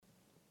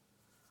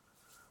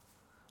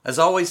As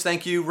always,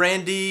 thank you,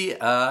 Randy.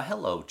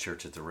 Hello,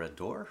 Church at the Red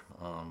Door.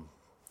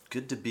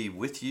 Good to be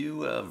with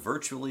you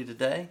virtually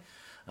today.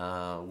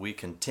 We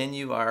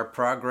continue our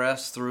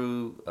progress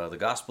through the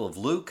Gospel of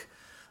Luke.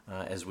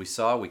 As we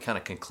saw, we kind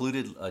of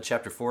concluded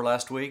chapter 4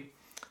 last week.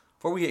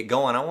 Before we get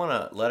going, I want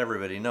to let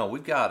everybody know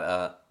we've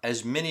got,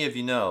 as many of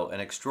you know, an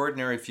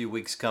extraordinary few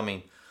weeks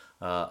coming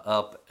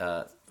up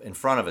in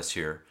front of us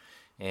here.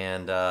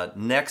 And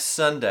next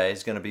Sunday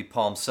is going to be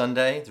Palm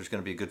Sunday. There's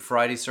going to be a Good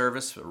Friday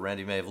service.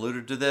 Randy may have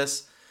alluded to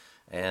this.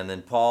 And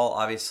then Paul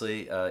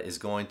obviously is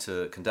going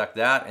to conduct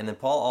that. And then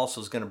Paul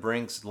also is going to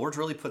bring, the Lord's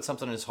really put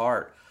something in his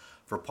heart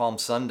for Palm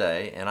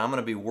Sunday. And I'm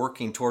going to be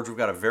working towards, we've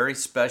got a very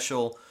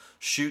special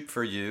shoot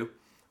for you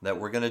that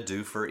we're going to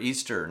do for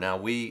Easter. Now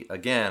we,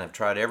 again, have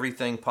tried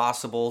everything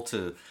possible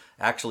to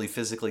actually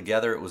physically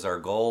gather. It was our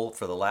goal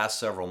for the last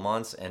several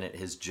months, and it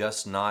has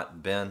just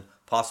not been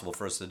possible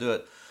for us to do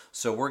it.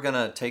 So we're going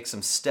to take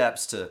some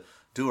steps to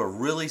do a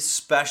really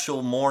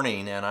special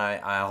morning, and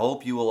I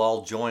hope you will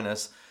all join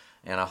us,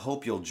 and I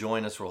hope you'll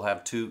join us. We'll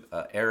have two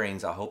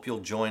airings. I hope you'll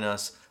join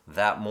us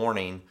that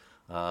morning,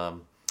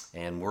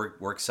 and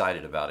we're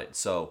excited about it.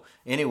 So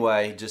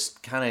anyway,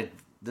 just kind of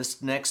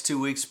this next 2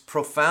 weeks,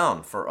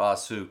 profound for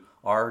us who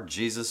are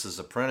Jesus'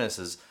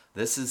 apprentices.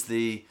 This is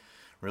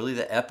really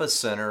the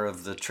epicenter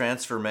of the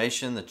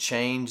transformation, the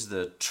change,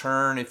 the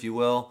turn, if you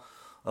will,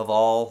 of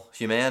all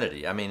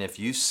humanity. I mean, if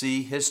you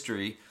see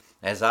history,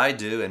 as I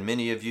do, and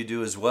many of you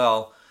do as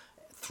well,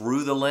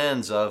 through the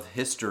lens of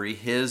history,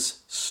 his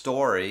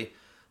story,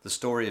 the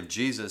story of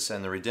Jesus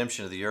and the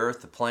redemption of the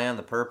earth, the plan,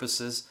 the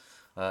purposes,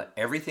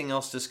 everything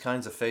else just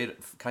kind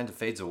of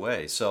fades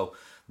away. So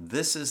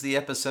this is the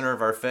epicenter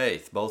of our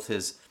faith, both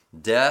his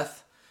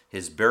death,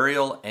 his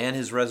burial, and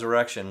his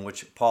resurrection,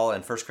 which Paul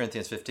in 1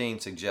 Corinthians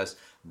 15 suggests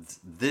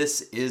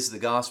this is the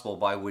gospel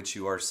by which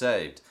you are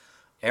saved.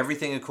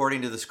 Everything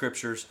according to the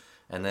scriptures,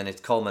 and then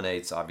it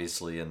culminates,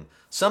 obviously, in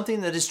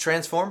something that is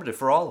transformative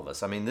for all of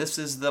us. I mean, this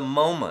is the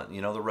moment.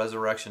 The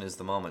resurrection is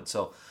the moment.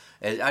 So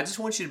I just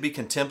want you to be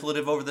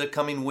contemplative over the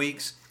coming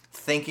weeks,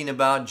 thinking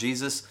about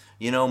Jesus,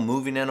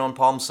 moving in on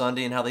Palm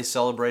Sunday and how they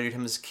celebrated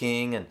him as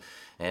king,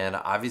 and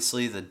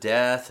obviously the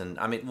death. And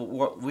I mean,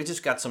 we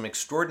just got some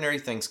extraordinary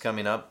things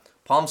coming up.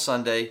 Palm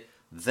Sunday,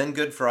 then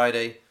Good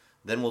Friday,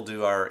 then we'll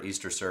do our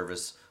Easter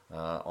service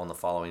on the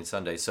following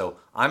Sunday. So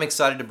I'm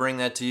excited to bring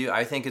that to you.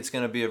 I think it's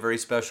going to be a very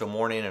special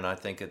morning, and I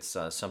think it's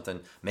something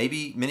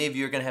maybe many of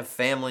you are going to have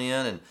family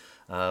in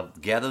and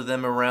gather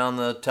them around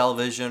the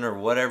television or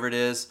whatever it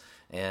is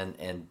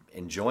and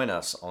join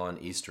us on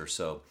Easter.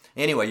 So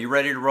anyway, you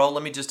ready to roll?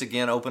 Let me just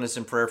again open us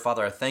in prayer.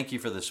 Father, I thank you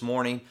for this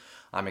morning.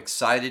 I'm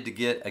excited to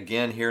get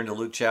again here into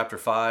Luke chapter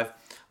 5,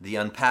 the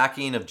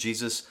unpacking of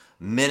Jesus'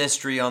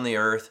 ministry on the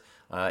earth.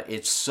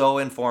 It's so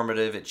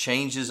informative. It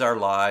changes our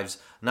lives,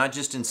 not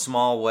just in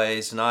small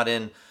ways, not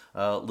in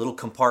little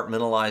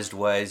compartmentalized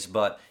ways,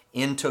 but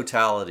in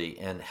totality,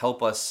 and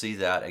help us see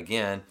that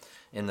again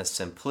in the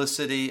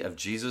simplicity of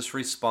Jesus'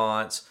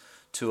 response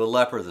to a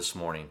leper this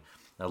morning.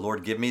 Now,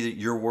 Lord, give me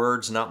your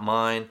words, not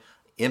mine.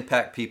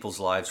 Impact people's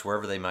lives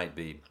wherever they might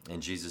be.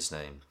 In Jesus'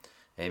 name,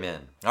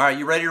 amen. All right,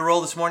 you ready to roll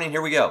this morning?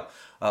 Here we go.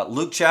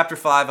 Luke chapter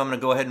 5, I'm going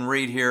to go ahead and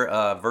read here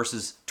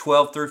verses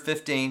 12 through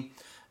 15.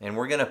 And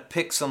we're going to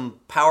pick some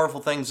powerful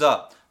things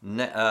up.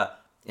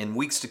 In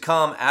weeks to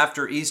come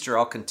after Easter,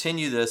 I'll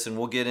continue this and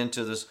we'll get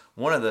into this.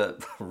 One of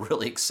the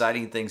really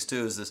exciting things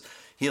too is this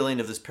healing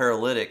of this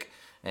paralytic.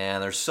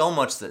 And there's so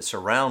much that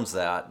surrounds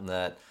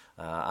that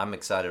I'm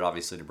excited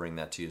obviously to bring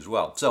that to you as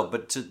well. So,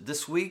 but to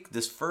this week,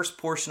 this first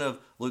portion of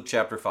Luke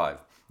chapter 5.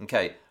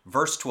 Okay,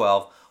 verse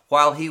 12.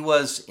 While he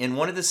was in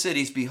one of the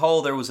cities,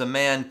 behold, there was a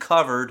man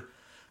covered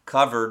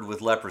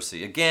with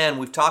leprosy. Again,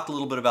 we've talked a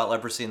little bit about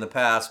leprosy in the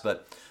past,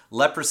 but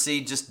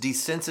leprosy just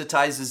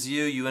desensitizes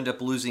you. You end up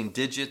losing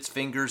digits,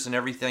 fingers, and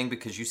everything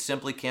because you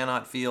simply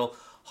cannot feel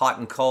hot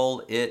and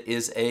cold. It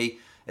is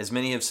as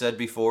many have said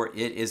before,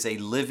 it is a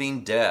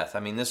living death.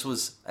 I mean, this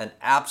was an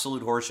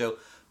absolute horror show.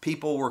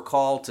 People were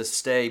called to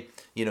stay,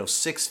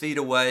 6 feet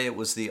away. It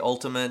was the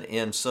ultimate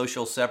in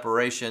social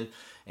separation.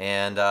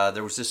 And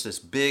there was just this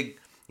big,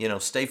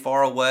 stay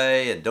far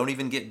away and don't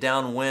even get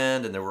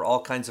downwind. And there were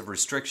all kinds of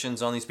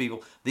restrictions on these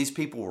people. These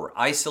people were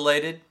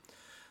isolated.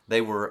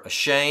 They were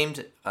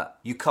ashamed.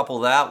 You couple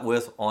that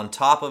with, on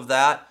top of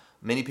that,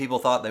 many people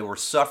thought they were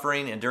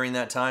suffering, and during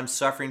that time,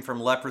 suffering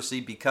from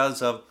leprosy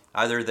because of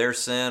either their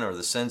sin or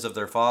the sins of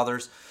their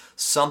fathers.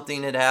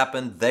 Something had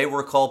happened. They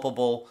were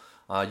culpable.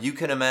 You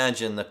can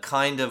imagine the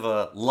kind of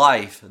a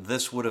life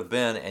this would have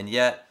been, and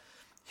yet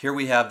here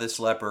we have this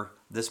leper,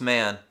 this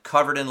man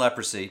covered in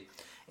leprosy,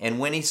 and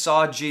when he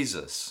saw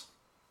Jesus,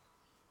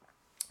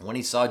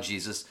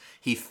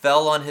 he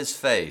fell on his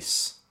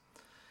face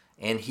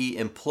and he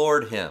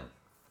implored him,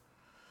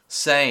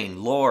 saying,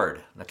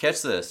 Lord, now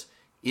catch this,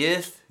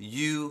 if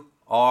you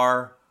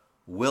are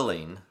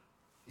willing,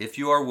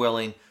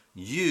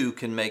 you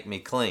can make me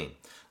clean.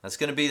 That's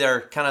going to be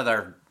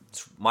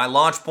my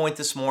launch point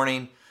this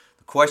morning.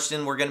 The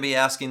question we're going to be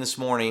asking this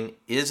morning,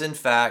 is in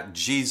fact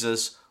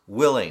Jesus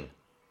willing?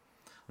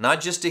 not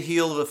just to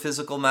heal the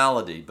physical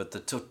malady, but the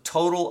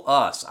total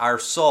us, our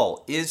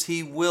soul. Is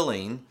he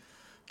willing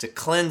to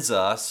cleanse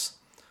us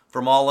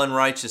from all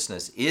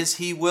unrighteousness? Is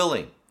he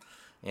willing?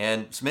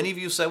 And many of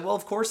you say, well,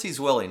 of course he's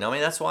willing. I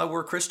mean, that's why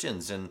we're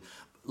Christians. And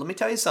let me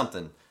tell you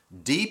something.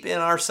 Deep in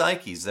our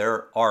psyches,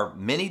 there are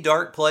many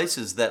dark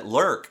places that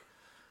lurk.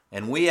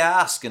 And we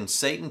ask, and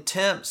Satan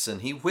tempts,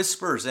 and he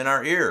whispers in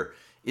our ear,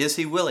 is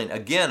he willing?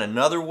 Again,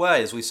 another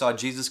way, as we saw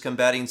Jesus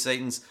combating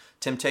Satan's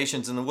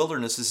temptations in the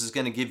wilderness, this is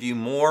going to give you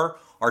more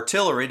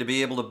artillery to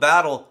be able to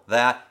battle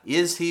that.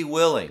 Is he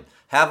willing?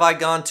 Have I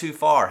gone too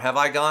far? Have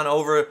I gone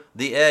over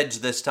the edge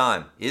this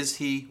time? Is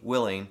he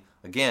willing?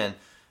 Again,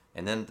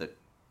 and then the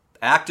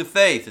act of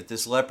faith that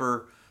this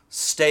leper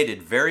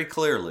stated very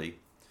clearly,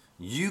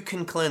 you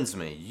can cleanse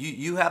me.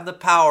 You have the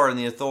power and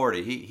the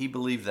authority. He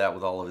believed that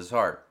with all of his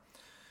heart.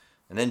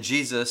 And then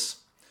Jesus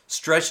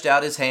stretched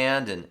out his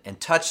hand and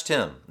touched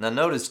him. Now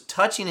notice,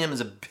 touching him is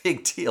a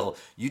big deal.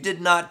 You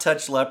did not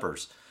touch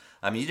lepers.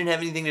 I mean, you didn't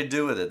have anything to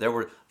do with it. There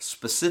were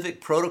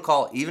specific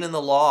protocol, even in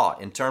the law,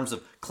 in terms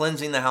of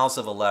cleansing the house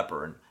of a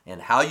leper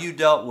and how you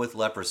dealt with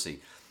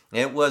leprosy.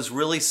 It was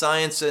really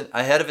science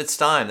ahead of its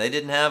time. They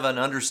didn't have an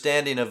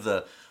understanding of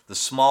the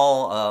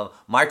small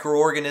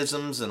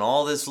microorganisms and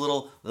all this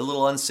the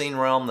little unseen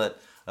realm that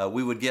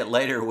we would get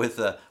later with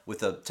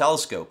a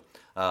telescope,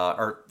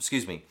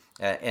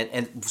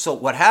 And so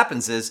what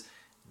happens is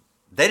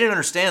they didn't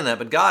understand that,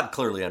 but God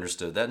clearly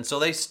understood that, and so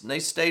they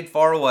stayed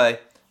far away.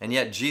 And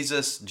yet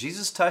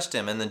Jesus touched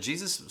him, and then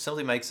Jesus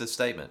simply makes this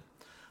statement: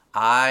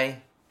 "I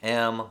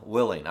am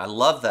willing." I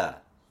love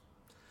that.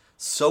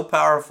 So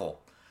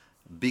powerful.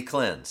 Be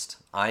cleansed.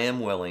 I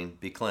am willing.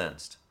 Be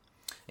cleansed.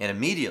 And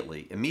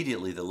immediately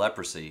the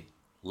leprosy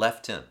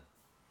left him.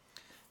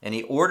 And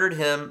he ordered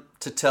him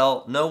to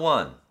tell no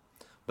one,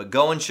 but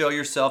go and show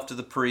yourself to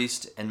the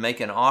priest and make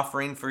an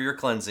offering for your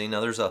cleansing.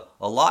 Now there's a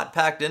lot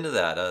packed into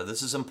that.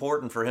 This is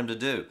important for him to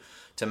do,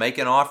 to make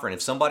an offering.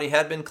 If somebody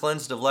had been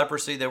cleansed of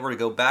leprosy, they were to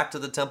go back to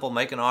the temple,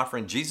 make an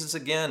offering. Jesus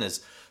again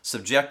is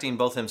subjecting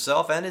both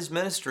himself and his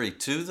ministry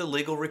to the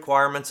legal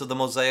requirements of the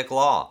Mosaic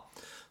law.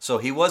 So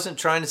he wasn't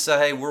trying to say,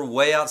 hey, we're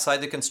way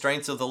outside the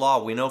constraints of the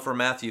law. We know from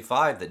Matthew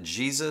 5 that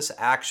Jesus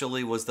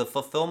actually was the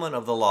fulfillment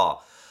of the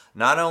law,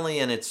 not only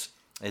in its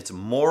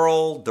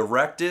moral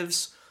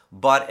directives,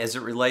 but as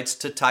it relates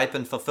to type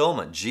and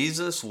fulfillment.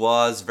 Jesus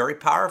was very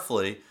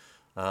powerfully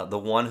the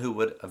one who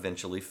would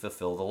eventually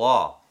fulfill the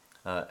law.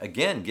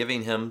 Again,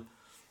 giving him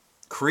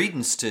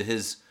credence to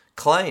his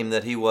claim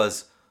that he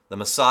was the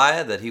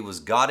Messiah, that he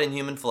was God in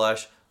human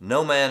flesh.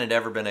 No man had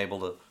ever been able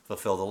to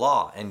fulfill the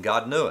law, and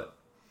God knew it.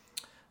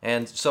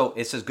 And so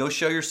it says, go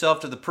show yourself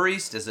to the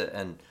priest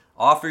and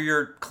offer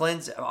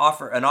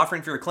an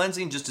offering for your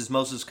cleansing, just as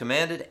Moses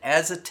commanded,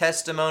 as a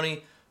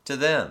testimony to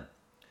them.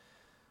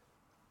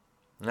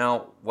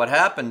 Now, what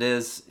happened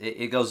is,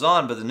 it goes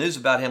on, but the news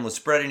about him was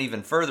spreading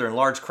even further, and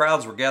large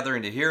crowds were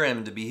gathering to hear him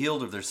and to be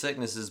healed of their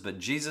sicknesses. But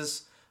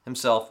Jesus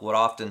himself would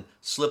often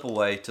slip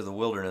away to the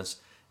wilderness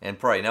and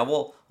pray.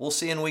 Now, we'll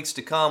see in weeks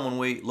to come, when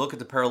we look at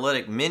the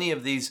paralytic, many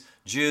of these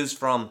Jews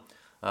from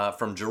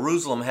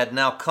Jerusalem had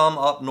now come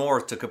up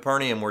north to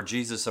Capernaum, where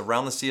Jesus,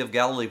 around the Sea of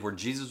Galilee, where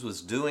Jesus was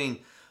doing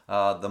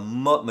the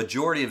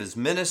majority of his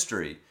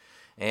ministry.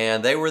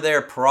 And they were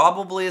there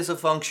probably as a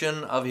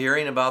function of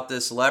hearing about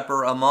this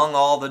leper among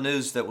all the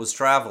news that was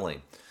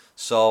traveling.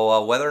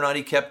 So whether or not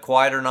he kept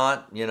quiet or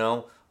not,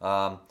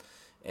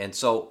 and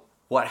so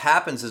what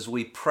happens is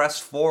we press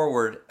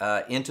forward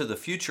into the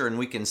future, and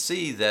we can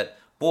see that,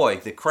 boy,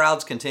 the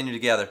crowds continue to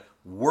gather,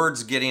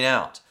 word's getting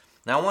out.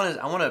 Now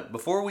I want to,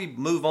 before we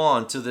move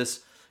on to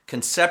this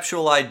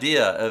conceptual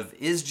idea of,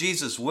 is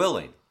Jesus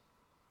willing,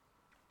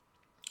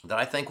 that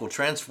I think will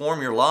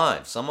transform your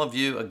lives. Some of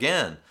you,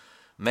 again,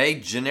 may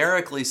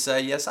generically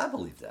say, yes, I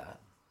believe that.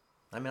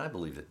 I mean, I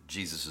believe that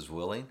Jesus is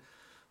willing.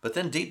 But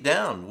then deep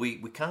down, we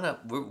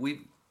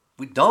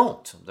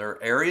don't. There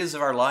are areas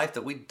of our life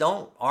that we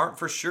aren't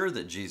for sure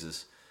that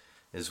Jesus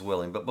is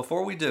willing. But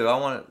before we do, I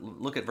want to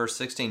look at verse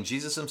 16.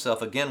 Jesus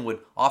himself, again, would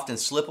often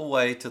slip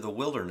away to the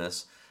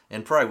wilderness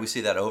and pray. We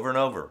see that over and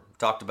over. We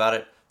talked about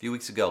it a few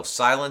weeks ago.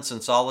 Silence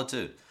and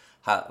solitude.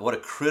 What a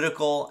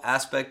critical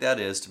aspect that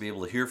is, to be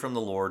able to hear from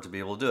the Lord, to be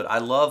able to do it. I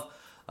love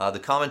the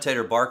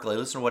commentator Barclay.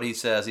 Listen to what he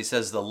says. He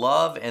says, the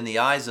love and the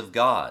eyes of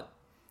God,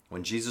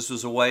 when Jesus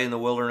was away in the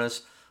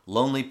wilderness,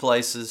 lonely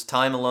places,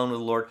 time alone with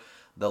the Lord,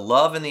 the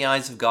love in the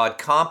eyes of God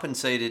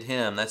compensated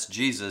him, that's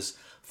Jesus,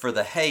 for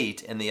the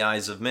hate in the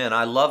eyes of men.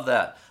 I love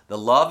that. The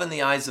love in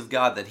the eyes of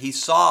God that he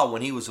saw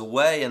when he was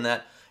away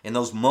in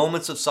those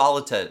moments of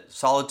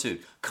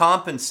solitude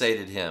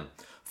compensated him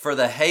for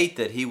the hate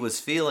that he was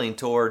feeling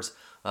towards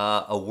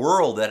a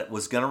world that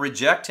was going to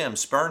reject him,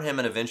 spurn him,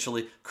 and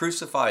eventually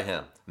crucify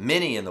him.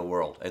 Many in the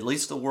world, at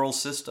least the world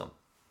system.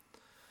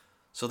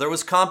 So there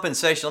was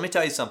compensation. Let me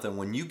tell you something.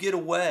 When you get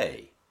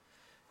away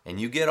and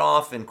you get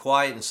off in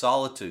quiet and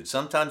solitude,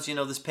 sometimes,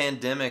 this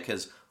pandemic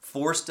has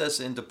forced us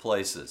into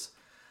places.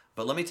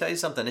 But let me tell you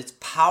something. It's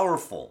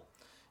powerful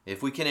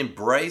if we can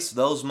embrace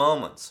those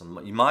moments.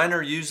 Mine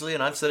are usually,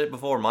 and I've said it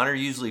before, mine are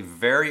usually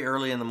very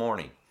early in the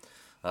morning.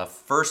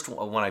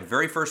 When I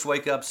very first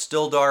wake up,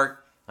 still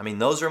dark. I mean,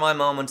 those are my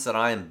moments that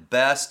I am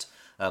best,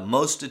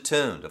 most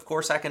attuned. Of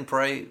course, I can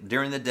pray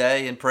during the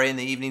day and pray in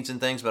the evenings and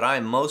things, but I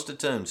am most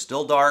attuned,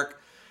 still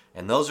dark,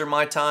 and those are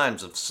my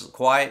times of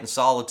quiet and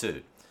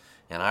solitude.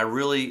 And I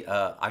really,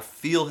 I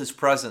feel His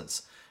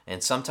presence.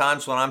 And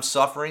sometimes when I'm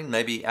suffering,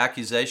 maybe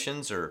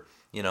accusations or,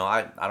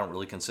 I don't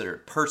really consider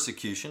it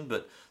persecution,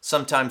 but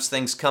sometimes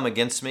things come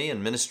against me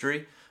in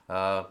ministry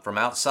from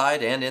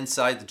outside and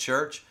inside the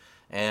church.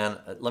 And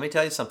let me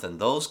tell you something,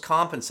 those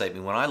compensate me.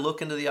 When I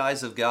look into the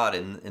eyes of God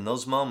in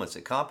those moments,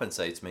 it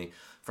compensates me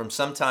from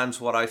sometimes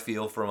what I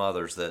feel from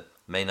others that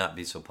may not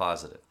be so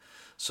positive.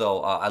 So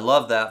I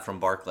love that from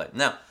Barclay.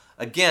 Now,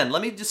 again,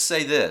 let me just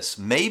say this.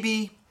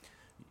 Maybe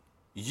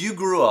you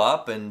grew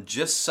up and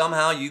just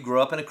somehow you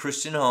grew up in a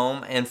Christian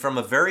home, and from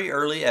a very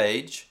early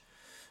age,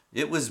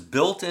 it was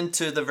built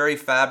into the very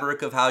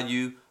fabric of how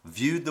you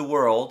viewed the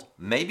world.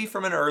 Maybe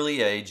from an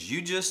early age,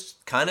 you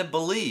just kind of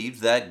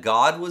believed that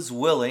God was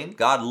willing,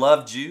 God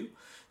loved you.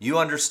 You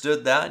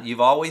understood that.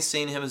 You've always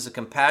seen Him as a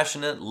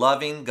compassionate,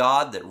 loving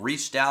God that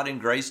reached out in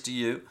grace to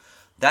you.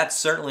 That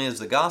certainly is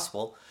the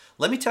gospel.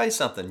 Let me tell you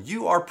something.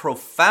 You are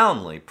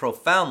profoundly,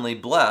 profoundly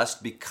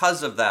blessed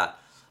because of that.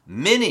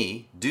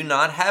 Many do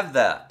not have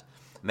that.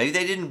 Maybe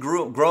they didn't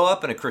grow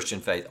up in a Christian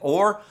faith,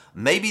 or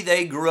maybe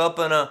they grew up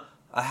in a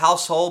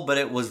household, but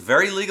it was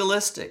very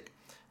legalistic.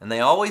 And they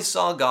always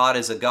saw God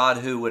as a God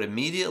who would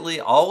immediately,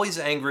 always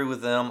angry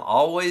with them,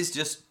 always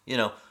just,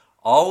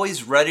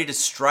 always ready to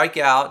strike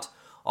out,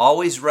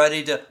 always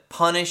ready to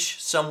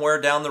punish somewhere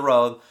down the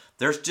road.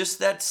 There's just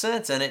that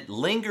sense, and it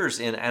lingers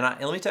in. And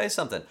let me tell you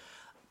something.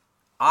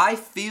 I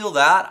feel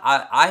that.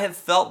 I have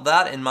felt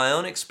that in my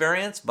own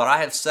experience, but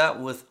I have sat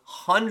with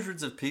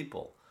hundreds of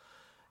people,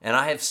 and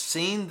I have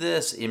seen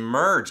this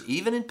emerge,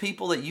 even in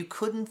people that you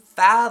couldn't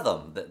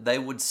fathom, that they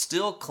would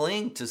still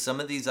cling to some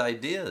of these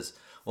ideas.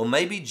 Well,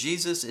 maybe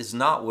Jesus is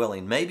not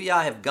willing. Maybe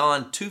I have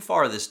gone too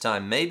far this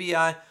time. Maybe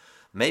I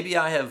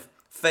have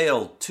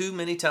failed too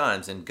many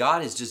times, and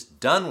God is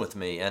just done with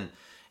me. And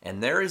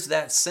there is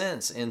that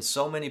sense in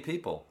so many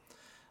people.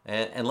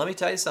 And let me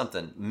tell you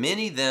something.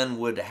 Many then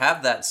would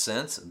have that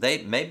sense.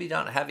 They maybe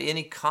don't have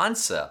any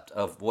concept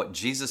of what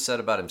Jesus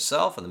said about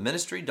Himself and the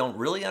ministry, don't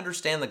really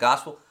understand the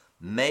gospel,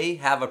 may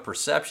have a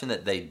perception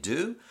that they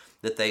do,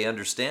 that they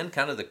understand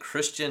kind of the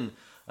Christian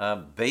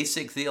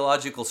basic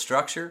theological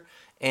structure,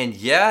 and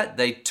yet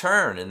they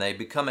turn and they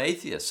become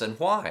atheists. And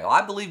why? Well,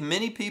 I believe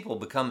many people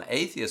become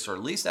atheists, or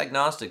at least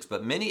agnostics,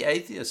 but many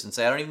atheists, and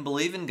say, I don't even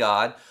believe in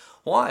God.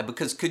 Why?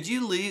 Because could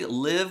you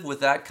live with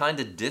that kind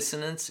of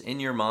dissonance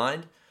in your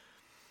mind?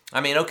 I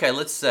mean, okay,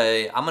 let's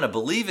say I'm going to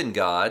believe in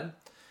God,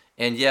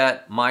 and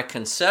yet my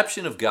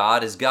conception of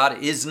God is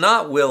God is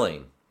not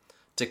willing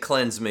to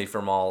cleanse me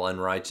from all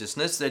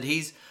unrighteousness, that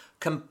He's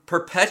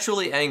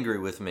perpetually angry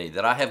with me,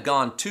 that I have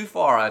gone too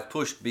far, I've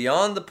pushed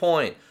beyond the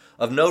point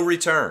of no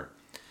return.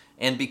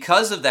 And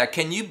because of that,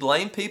 can you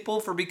blame people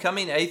for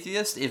becoming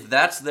atheists if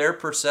that's their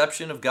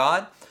perception of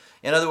God?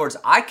 In other words,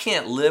 I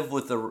can't live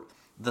with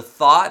the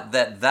thought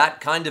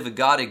that kind of a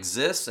God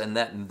exists, and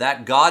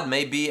that God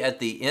may be at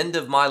the end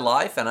of my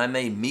life and I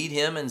may meet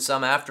Him in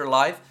some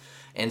afterlife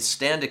and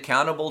stand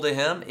accountable to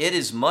Him. It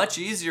is much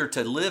easier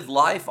to live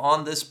life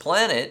on this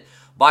planet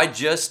by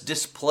just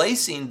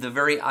displacing the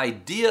very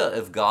idea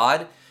of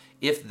God,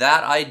 if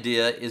that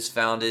idea is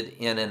founded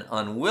in an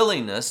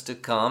unwillingness to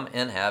come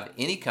and have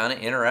any kind of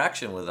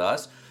interaction with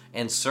us,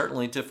 and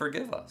certainly to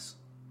forgive us.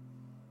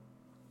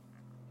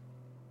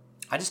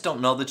 I just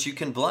don't know that you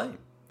can blame.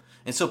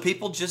 And so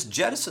people just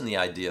jettison the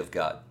idea of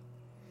God.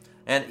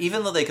 And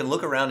even though they can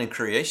look around in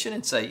creation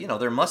and say,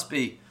 there must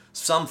be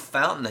some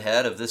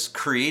fountainhead of this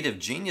creative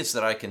genius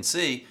that I can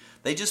see,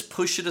 they just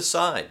push it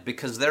aside,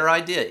 because their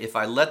idea, if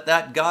I let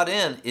that God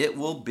in, it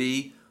will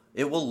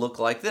look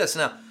like this.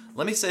 Now,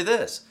 let me say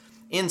this.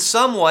 In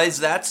some ways,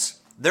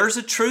 there's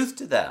a truth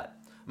to that.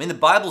 I mean, the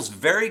Bible's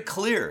very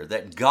clear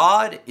that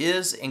God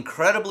is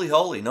incredibly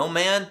holy. No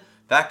man, in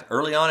fact,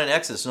 early on in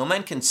Exodus, no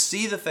man can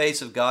see the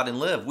face of God and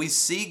live. We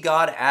see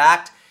God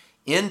act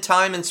in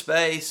time and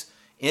space,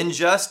 in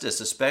justice,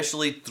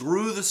 especially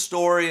through the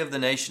story of the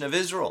nation of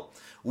Israel.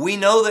 We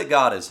know that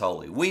God is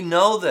holy. We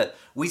know that.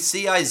 We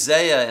see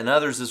Isaiah and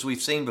others as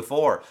we've seen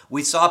before.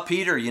 We saw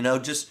Peter,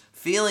 just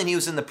feeling he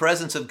was in the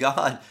presence of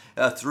God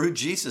through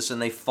Jesus, and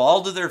they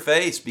fall to their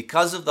face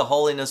because of the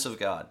holiness of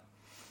God.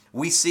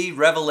 We see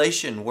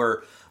Revelation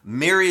where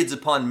myriads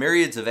upon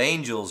myriads of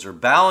angels are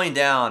bowing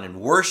down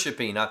and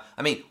worshiping. I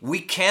mean,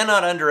 we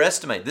cannot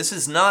underestimate. This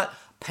is not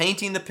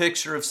painting the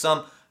picture of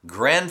some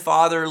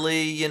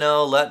grandfatherly,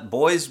 let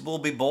boys will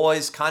be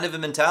boys kind of a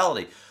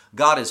mentality.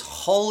 God is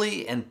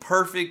holy and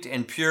perfect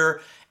and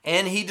pure,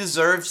 and He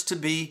deserves to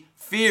be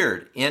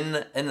feared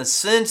in the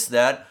sense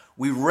that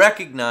we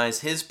recognize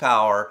His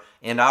power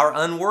and our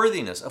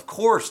unworthiness. Of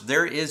course,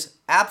 there is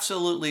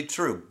absolutely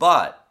true,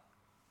 but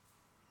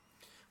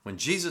when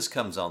Jesus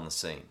comes on the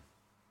scene,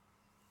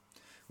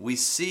 we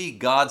see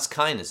God's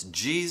kindness.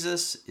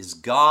 Jesus is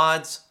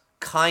God's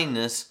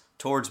kindness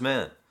towards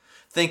men.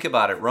 Think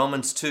about it,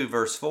 Romans 2,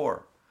 verse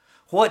 4.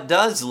 What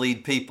does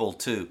lead people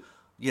to,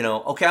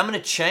 okay, I'm going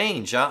to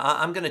change.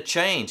 I'm going to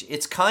change.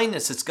 It's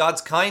kindness. It's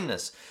God's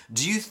kindness.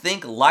 Do you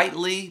think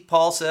lightly,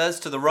 Paul says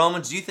to the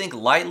Romans, do you think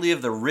lightly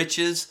of the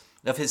riches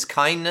of his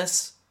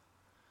kindness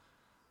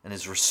and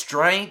his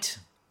restraint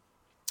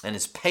and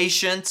his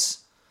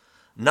patience,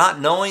 not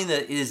knowing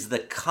that it is the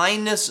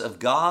kindness of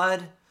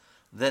God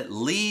that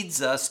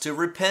leads us to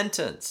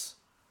repentance?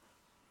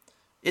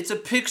 It's a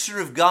picture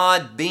of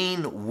God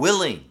being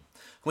willing.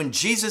 When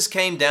Jesus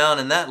came down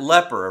and that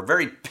leper, a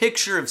very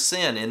picture of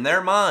sin in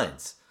their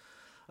minds,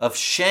 of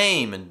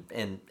shame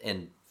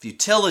and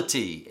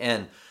futility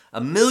and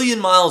a million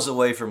miles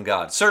away from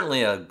God.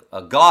 Certainly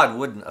a God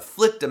wouldn't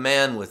afflict a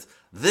man with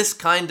this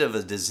kind of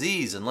a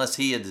disease unless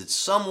he had in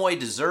some way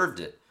deserved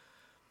it.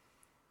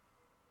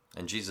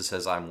 And Jesus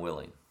says, I'm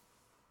willing.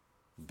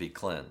 Be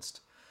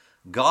cleansed.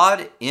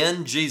 God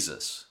in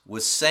Jesus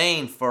was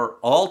saying for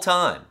all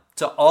time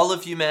to all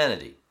of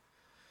humanity,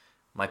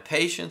 my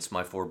patience,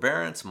 my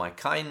forbearance, my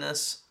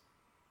kindness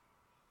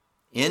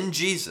in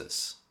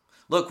Jesus.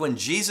 Look, when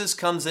Jesus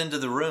comes into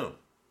the room,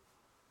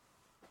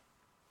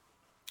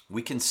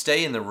 we can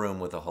stay in the room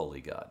with a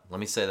holy God. Let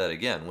me say that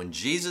again. When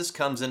Jesus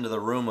comes into the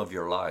room of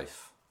your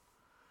life,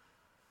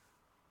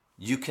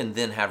 you can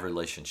then have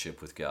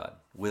relationship with God.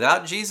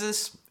 Without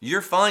Jesus,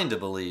 you're fine to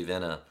believe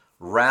in a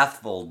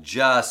wrathful,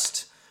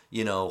 just,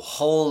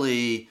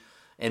 holy,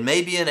 and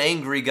maybe an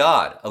angry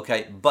God.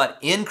 Okay, but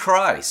in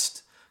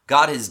Christ,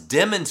 God has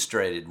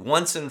demonstrated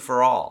once and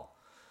for all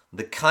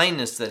the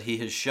kindness that he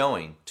is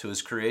showing to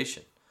his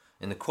creation.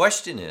 And the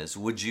question is,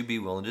 would you be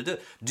willing to do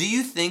it? Do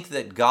you think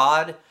that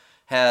God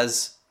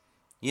has,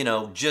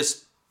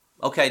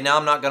 okay, now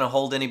I'm not going to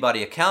hold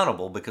anybody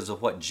accountable because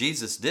of what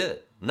Jesus did?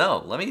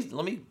 No, let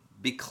me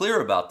be clear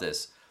about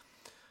this.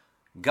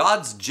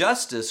 God's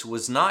justice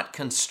was not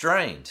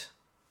constrained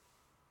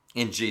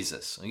in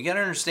Jesus. You got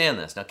to understand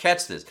this. Now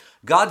catch this.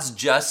 God's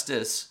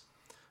justice,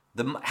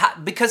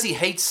 because he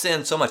hates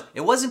sin so much,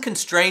 it wasn't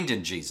constrained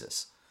in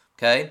Jesus,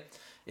 okay?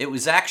 It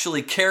was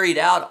actually carried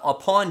out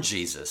upon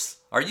Jesus.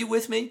 Are you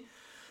with me?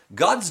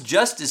 God's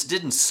justice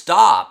didn't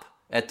stop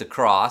at the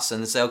cross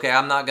and say, okay,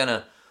 I'm not going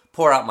to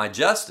pour out my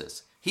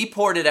justice. He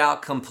poured it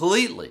out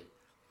completely.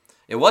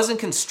 It wasn't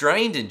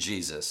constrained in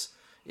Jesus.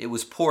 It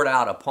was poured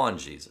out upon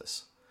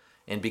Jesus.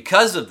 And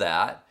because of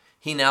that,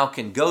 he now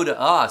can go to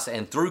us,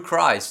 and through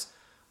Christ,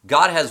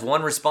 God has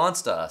one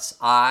response to us.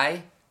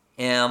 I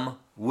am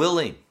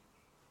willing.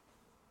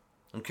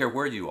 I don't care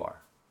where you are.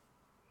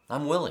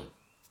 I'm willing.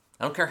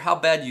 I don't care how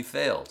bad you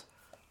failed.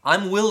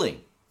 I'm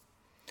willing.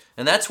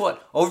 And that's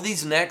what, over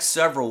these next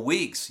several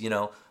weeks,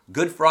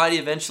 Good Friday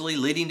eventually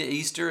leading to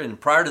Easter, and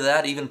prior to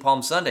that, even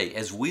Palm Sunday,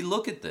 as we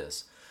look at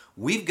this,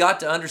 we've got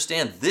to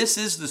understand this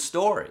is the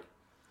story.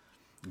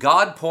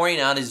 God pouring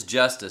out his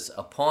justice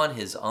upon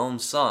his own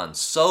Son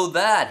so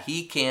that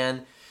he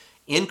can,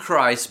 in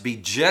Christ, be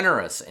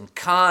generous and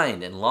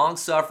kind and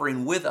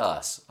long-suffering with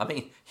us. I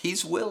mean,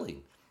 he's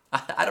willing.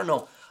 I don't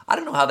know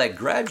how that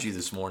grabs you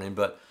this morning,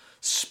 but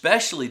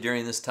especially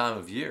during this time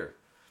of year.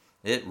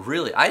 It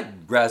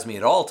grabs me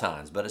at all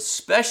times, but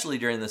especially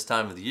during this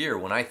time of the year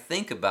when I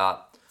think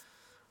about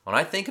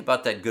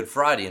that Good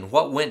Friday and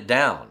what went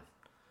down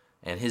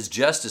and his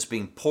justice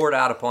being poured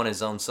out upon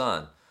his own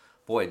Son.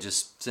 Boy, it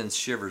just sends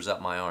shivers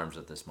up my arms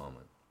at this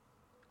moment.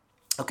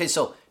 Okay,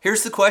 so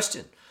here's the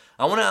question.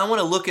 I want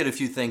to look at a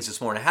few things this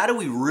morning. How do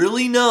we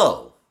really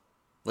know?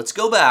 Let's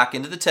go back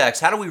into the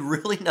text. How do we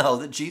really know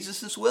that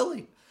Jesus is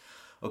willing?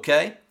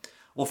 Okay?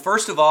 Well,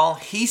 first of all,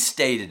 he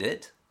stated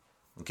it.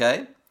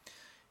 Okay?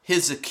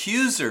 His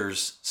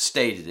accusers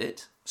stated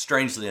it,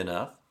 strangely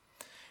enough.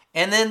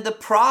 And then the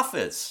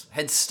prophets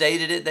had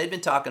stated it. They'd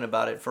been talking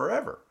about it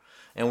forever.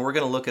 And we're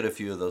going to look at a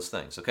few of those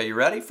things. Okay, you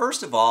ready?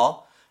 First of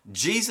all,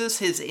 Jesus,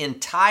 his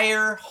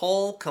entire,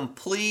 whole,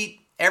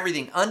 complete,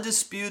 everything,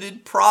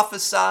 undisputed,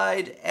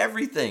 prophesied,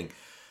 everything,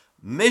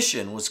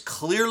 mission was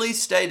clearly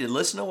stated.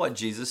 Listen to what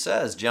Jesus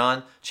says.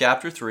 John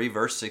chapter 3,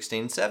 verse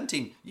 16 and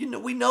 17.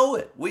 We know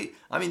it.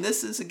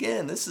 This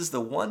is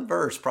the one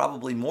verse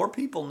probably more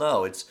people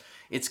know.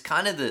 It's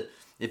kind of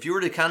if you were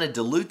to kind of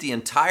dilute the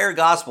entire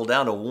gospel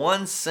down to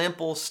one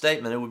simple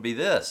statement, it would be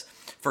this.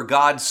 For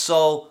God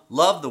so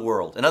loved the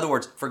world. In other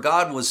words, for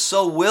God was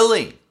so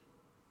willing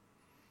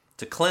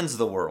to cleanse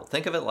the world.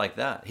 Think of it like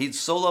that. He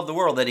so loved the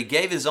world that he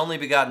gave his only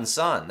begotten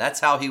Son. That's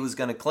how he was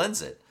going to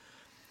cleanse it.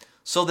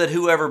 So that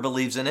whoever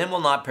believes in him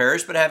will not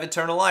perish but have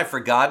eternal life.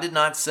 For God did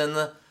not send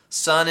the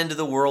Son into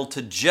the world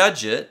to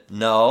judge it,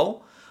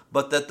 no,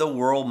 but that the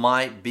world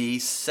might be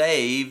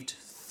saved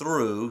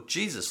through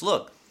Jesus.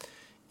 Look,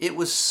 it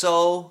was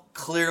so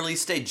clearly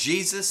stated.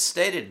 Jesus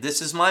stated,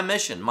 this is my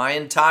mission, my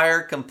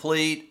entire,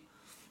 complete,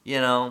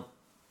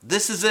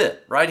 this is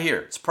it right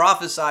here. It's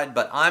prophesied,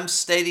 but I'm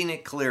stating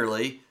it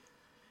clearly.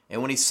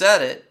 And when he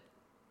said it,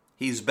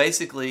 he's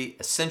basically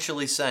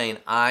essentially saying,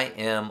 I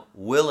am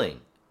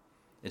willing.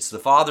 It's the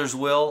Father's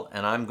will,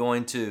 and I'm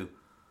going to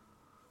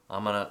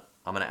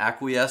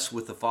acquiesce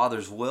with the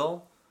Father's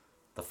will.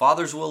 The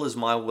Father's will is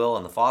my will,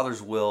 and the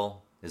Father's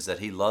will is that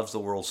he loves the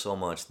world so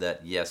much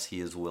that, yes, he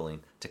is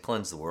willing to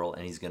cleanse the world,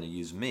 and he's going to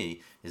use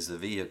me as the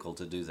vehicle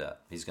to do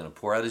that. He's going to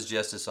pour out his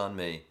justice on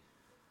me,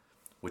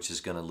 which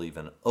is going to leave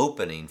an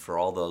opening for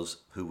all those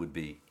who would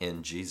be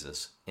in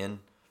Jesus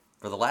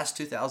for the last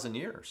 2,000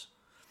 years.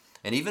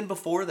 And even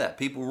before that,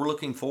 people were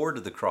looking forward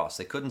to the cross.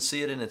 They couldn't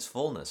see it in its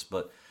fullness,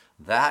 but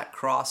that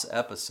cross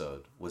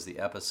episode was the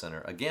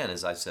epicenter, again,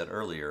 as I said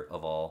earlier,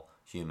 of all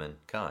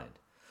humankind.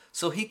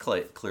 So he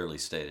clearly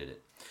stated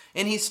it.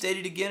 And he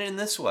stated again in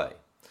this way.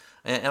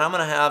 And I'm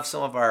going to have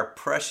some of our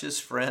precious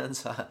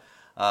friends,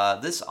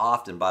 this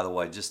often, by the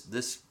way, just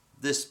this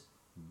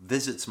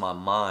visits my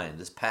mind,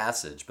 this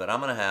passage, but I'm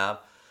going to have,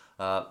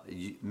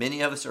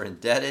 many of us are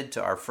indebted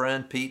to our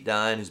friend Pete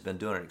Dine, who's been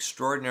doing an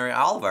extraordinary,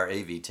 all of our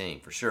AV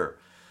team for sure.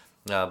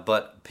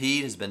 But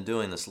Pete has been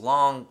doing this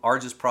long,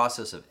 arduous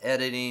process of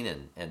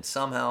editing and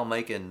somehow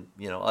making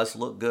us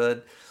look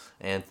good.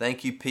 And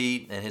thank you,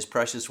 Pete and his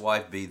precious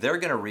wife, Bea. They're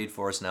going to read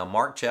for us now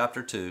Mark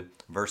chapter 2,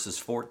 verses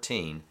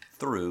 14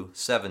 through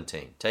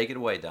 17. Take it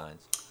away,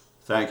 Dines.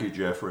 Thank you,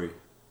 Jeffrey.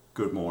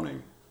 Good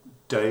morning.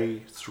 Day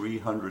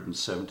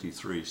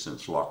 373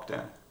 since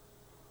lockdown.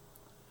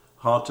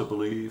 Hard to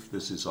believe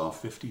this is our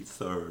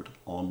 53rd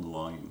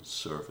online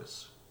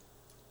service.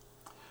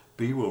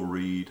 Bea will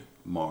read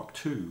Mark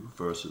 2,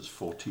 verses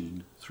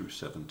 14 through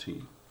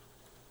 17.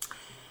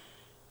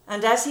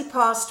 And as he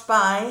passed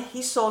by,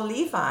 he saw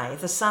Levi,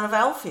 the son of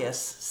Alphaeus,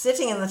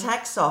 sitting in the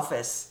tax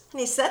office. And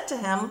he said to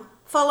him,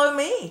 "Follow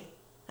me."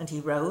 And he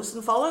rose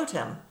and followed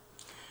him.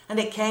 And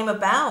it came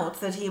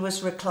about that he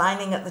was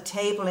reclining at the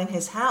table in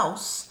his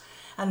house,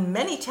 and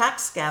many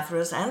tax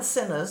gatherers and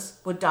sinners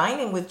were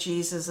dining with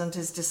Jesus and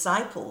his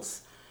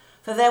disciples.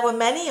 For there were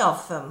many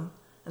of them,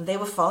 and they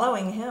were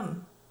following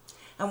him.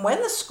 And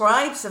when the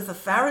scribes of the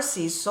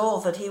Pharisees saw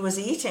that he was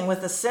eating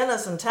with the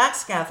sinners and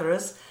tax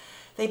gatherers,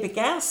 they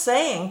began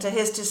saying to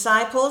his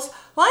disciples,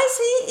 "Why is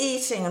he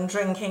eating and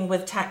drinking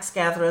with tax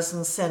gatherers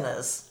and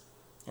sinners?"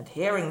 And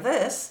hearing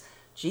this,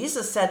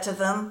 Jesus said to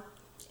them,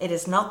 "It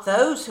is not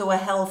those who are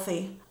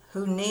healthy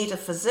who need a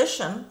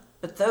physician,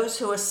 but those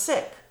who are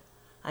sick.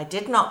 I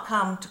did not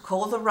come to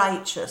call the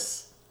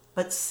righteous,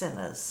 but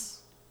sinners."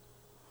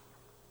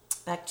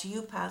 Back to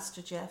you,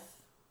 Pastor Jeff.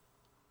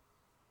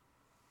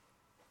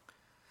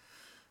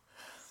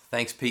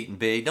 Thanks, Pete and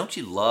Bea. Don't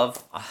you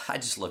love, I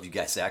just love you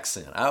guys'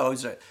 accent.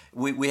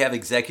 We have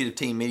executive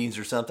team meetings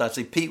or something. I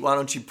say, "Pete, why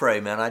don't you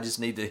pray, man? I just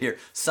need to hear."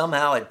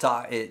 Somehow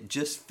it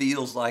just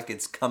feels like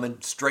it's coming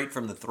straight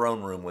from the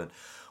throne room when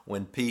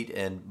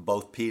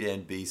both Pete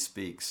and Bea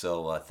speak.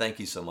 So thank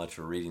you so much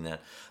for reading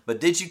that.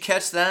 But did you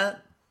catch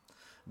that?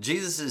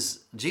 Jesus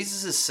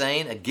is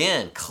saying,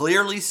 again,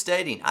 clearly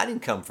stating, I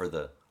didn't come for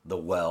the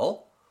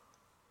well.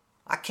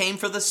 I came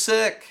for the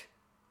sick.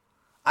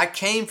 I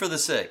came for the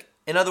sick.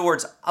 In other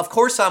words, of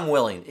course I'm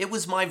willing. It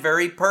was my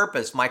very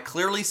purpose. My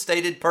clearly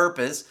stated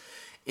purpose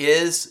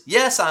is,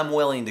 yes, I'm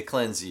willing to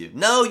cleanse you.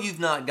 No, you've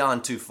not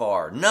gone too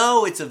far.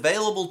 No, it's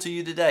available to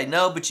you today.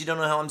 No, but you don't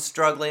know how I'm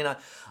struggling.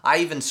 I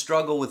even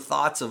struggle with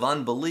thoughts of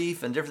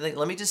unbelief and different things.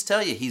 Let me just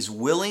tell you, he's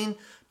willing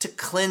to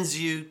cleanse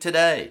you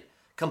today.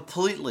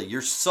 Completely,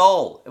 your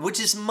soul, which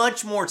is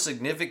much more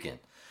significant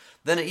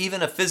than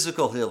even a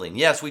physical healing.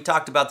 Yes, we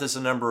talked about this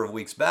a number of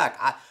weeks back.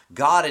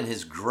 God in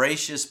his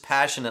gracious,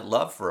 passionate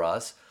love for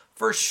us,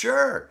 for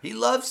sure. He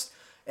loves,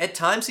 at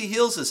times he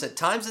heals us, at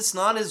times it's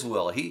not his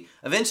will.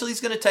 Eventually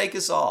he's going to take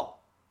us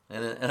all.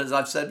 And as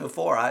I've said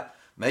before,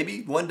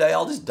 maybe one day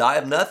I'll just die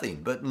of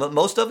nothing, but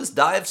most of us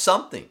die of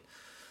something.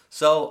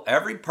 So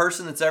every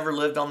person that's ever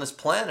lived on this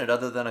planet,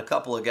 other than a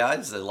couple of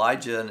guys,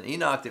 Elijah and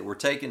Enoch, that were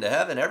taken to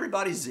heaven,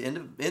 everybody's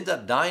end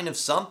up dying of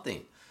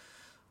something.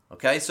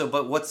 Okay,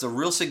 but what's the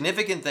real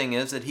significant thing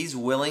is that he's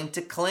willing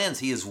to cleanse.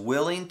 He is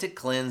willing to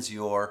cleanse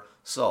your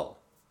soul.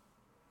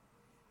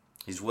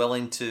 He's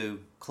willing to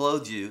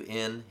clothe you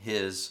in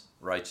his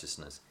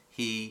righteousness.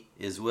 He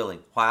is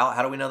willing.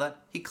 How do we know that?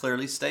 He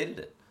clearly stated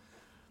it.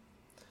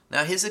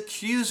 Now his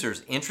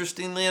accusers,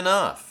 interestingly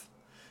enough,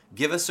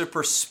 give us a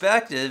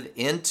perspective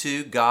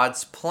into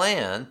God's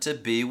plan to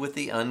be with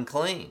the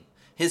unclean.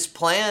 His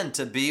plan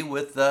to be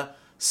with the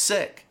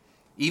sick.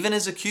 Even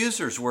his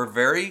accusers were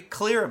very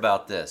clear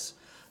about this.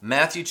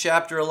 Matthew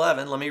chapter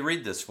 11, let me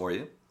read this for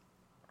you.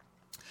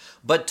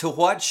 "But to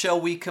what shall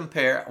we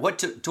compare?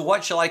 To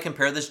what shall I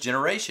compare this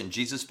generation?"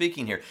 Jesus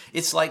speaking here.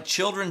 "It's like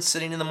children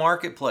sitting in the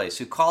marketplace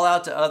who call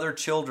out to other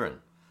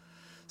children,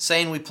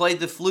 saying, 'We played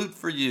the flute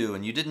for you,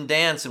 and you didn't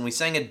dance, and we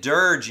sang a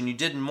dirge, and you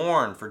didn't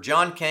mourn. For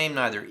John came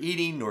neither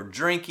eating nor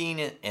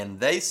drinking.' And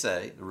they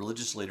say," the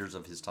religious leaders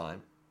of his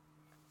time,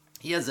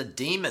 "He has a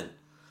demon.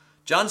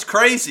 John's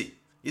crazy.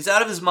 He's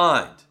out of his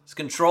mind. He's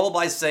controlled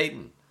by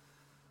Satan.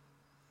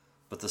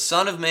 But the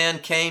Son of Man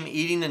came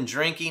eating and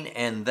drinking,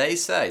 and they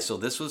say," so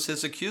this was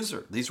his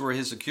accuser. These were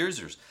his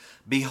accusers,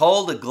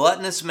 "Behold, a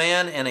gluttonous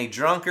man and a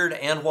drunkard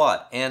and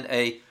what? And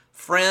a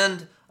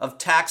friend of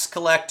tax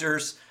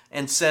collectors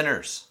and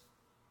sinners.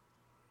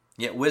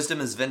 Yet wisdom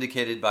is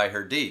vindicated by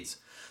her deeds."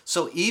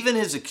 So even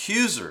his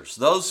accusers,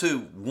 those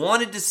who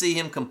wanted to see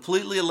him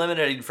completely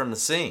eliminated from the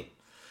scene,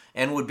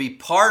 and would be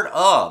part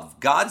of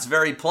God's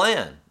very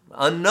plan,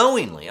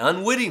 unknowingly,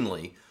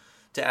 unwittingly,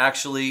 to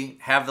actually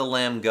have the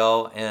lamb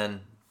go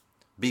and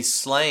be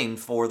slain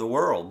for the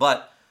world.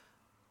 But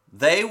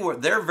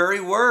their very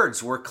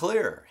words were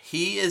clear.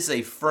 He is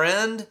a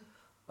friend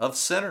of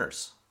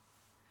sinners.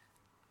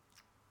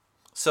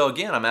 So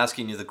again, I'm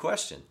asking you the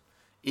question,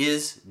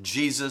 is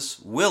Jesus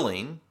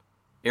willing,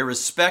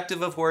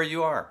 irrespective of where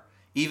you are?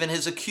 Even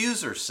his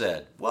accuser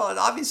said, well,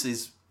 obviously,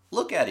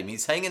 look at him.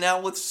 He's hanging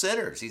out with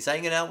sinners. He's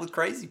hanging out with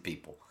crazy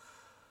people.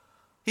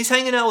 He's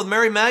hanging out with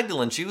Mary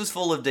Magdalene. She was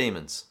full of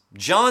demons.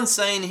 John's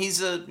saying he's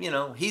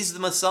the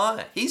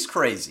Messiah. He's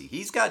crazy.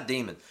 He's got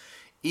demons.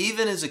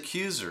 Even his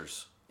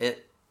accusers,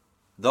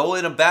 though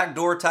in a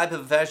backdoor type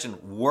of fashion,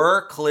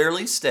 were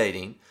clearly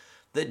stating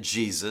that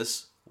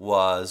Jesus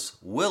was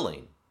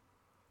willing.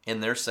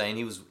 And they're saying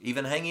he was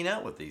even hanging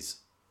out with these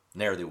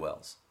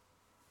ne'er-do-wells.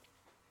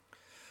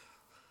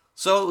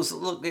 So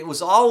it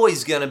was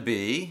always going to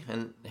be,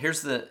 and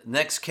here's the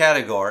next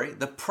category,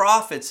 the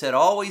prophets had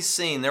always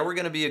seen there were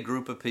going to be a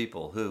group of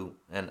people who,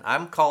 and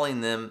I'm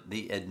calling them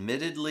the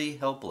admittedly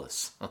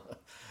helpless.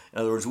 In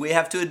other words, we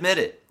have to admit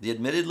it, the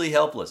admittedly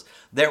helpless,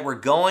 that were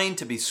going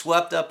to be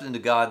swept up into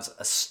God's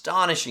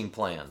astonishing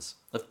plans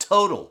of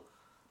total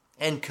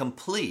and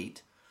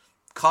complete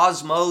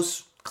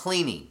cosmos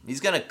cleaning.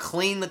 He's going to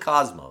clean the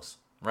cosmos,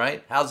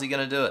 right? How's he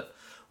going to do it?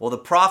 Well, the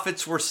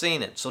prophets were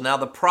seeing it. So now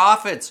the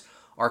prophets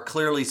are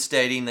clearly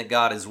stating that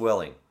God is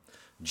willing.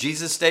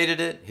 Jesus stated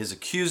it, his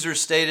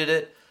accusers stated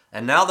it,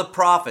 and now the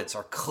prophets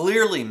are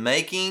clearly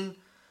making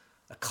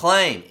a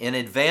claim in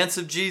advance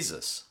of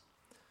Jesus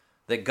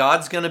that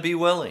God's going to be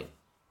willing.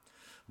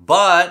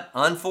 But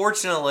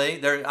unfortunately,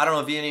 I don't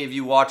know if any of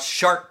you watch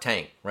Shark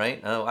Tank,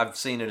 right? I've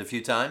seen it a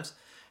few times.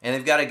 And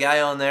they've got a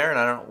guy on there, and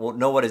I don't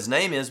know what his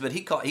name is, but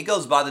he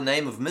goes by the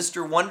name of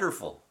Mr.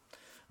 Wonderful.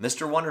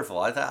 Mr. Wonderful.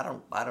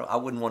 I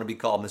wouldn't want to be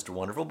called Mr.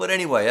 Wonderful, but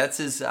anyway,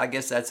 I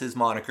guess that's his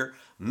moniker,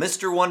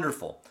 Mr.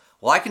 Wonderful.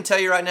 Well, I can tell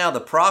you right now, the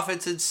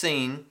prophets had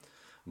seen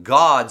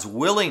God's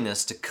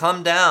willingness to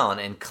come down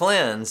and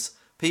cleanse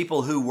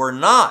people who were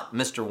not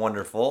Mr.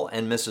 Wonderful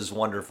and Mrs.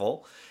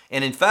 Wonderful.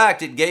 And in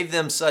fact, it gave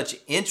them such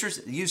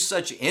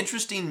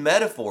interesting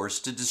metaphors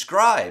to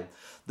describe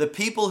the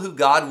people who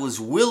God was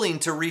willing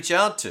to reach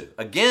out to.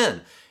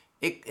 Again,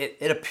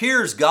 it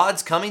appears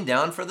God's coming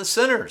down for the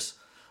sinners.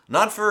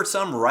 Not for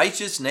some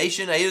righteous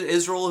nation,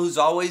 Israel, who's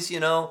always,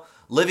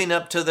 living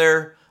up to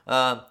their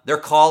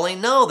calling.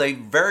 No, they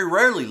very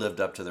rarely lived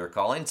up to their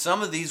calling.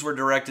 Some of these were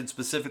directed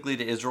specifically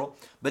to Israel,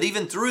 but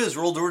even through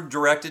Israel, they were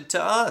directed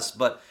to us.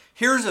 But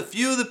here's a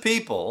few of the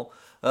people,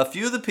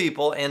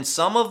 and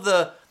some of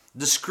the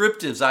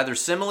descriptives, either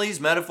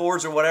similes,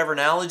 metaphors, or whatever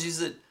analogies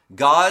that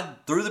God,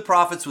 through the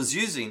prophets, was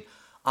using.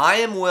 I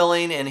am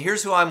willing, and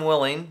here's who I'm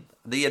willing.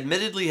 The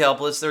admittedly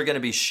helpless, they're going to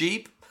be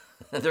sheep.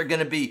 They're going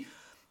to be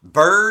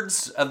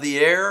birds of the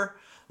air.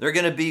 They're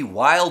going to be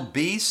wild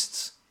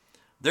beasts.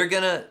 They're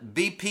going to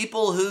be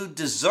people who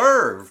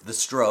deserve the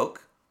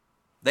stroke.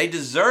 They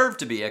deserve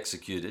to be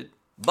executed.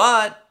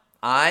 But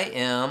I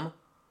am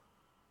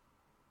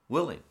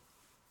willing.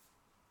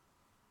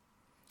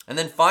 And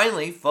then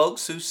finally,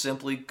 folks who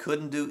simply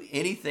couldn't do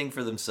anything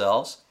for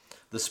themselves.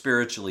 The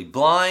spiritually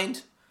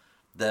blind,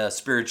 the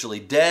spiritually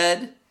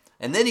dead.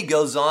 And then he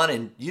goes on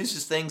and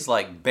uses things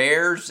like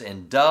bears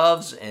and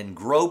doves and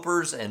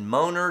gropers and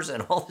moaners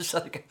and all this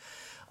other.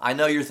 I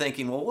know you're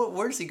thinking, well,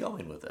 where's he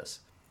going with this?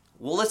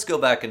 Well, let's go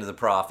back into the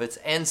prophets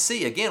and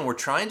see. Again, we're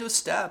trying to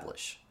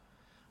establish,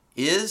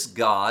 is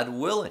God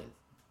willing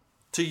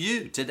to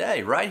you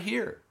today, right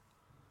here?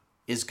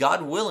 Is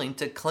God willing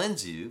to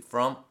cleanse you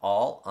from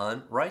all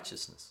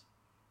unrighteousness?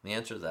 The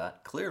answer to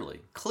that, clearly,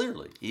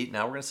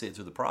 now we're going to see it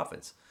through the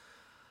prophets,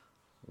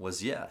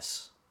 was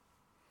yes.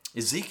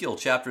 Ezekiel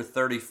chapter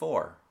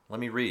 34, let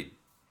me read.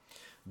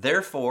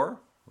 Therefore,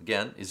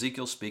 again,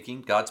 Ezekiel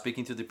speaking, God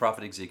speaking through the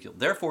prophet Ezekiel,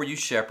 therefore you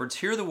shepherds,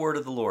 hear the word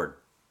of the Lord.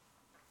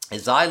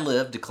 As I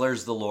live,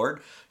 declares the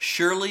Lord,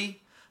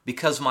 surely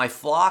because my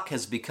flock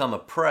has become a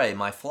prey,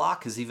 my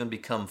flock has even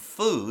become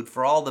food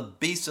for all the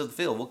beasts of the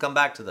field. We'll come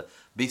back to the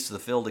beasts of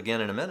the field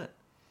again in a minute.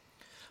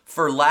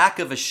 For lack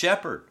of a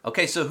shepherd.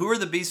 Okay, so who are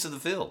the beasts of the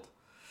field?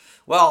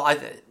 Well,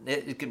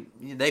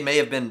 they may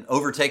have been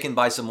overtaken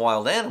by some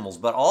wild animals,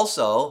 but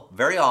also,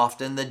 very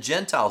often, the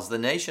Gentiles, the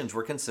nations,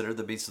 were considered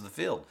the beasts of the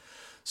field.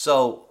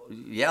 So,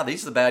 yeah,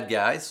 these are the bad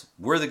guys.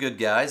 We're the good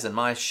guys, and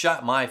my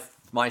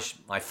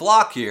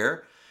flock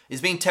here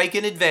is being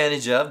taken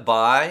advantage of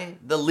by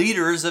the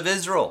leaders of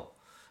Israel.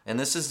 And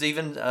this is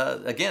even,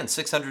 again,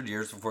 600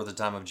 years before the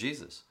time of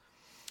Jesus.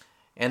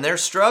 And they're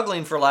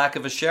struggling for lack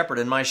of a shepherd.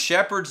 And my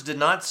shepherds did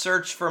not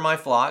search for my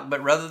flock,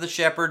 but rather the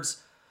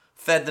shepherds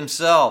fed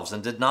themselves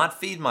and did not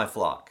feed my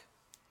flock.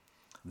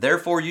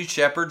 Therefore, you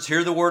shepherds,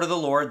 hear the word of the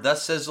Lord.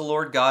 Thus says the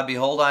Lord God,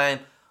 behold,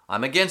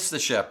 I'm against the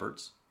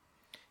shepherds.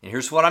 And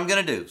here's what I'm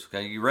going to do.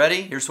 Okay, you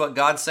ready? Here's what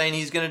God's saying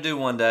he's going to do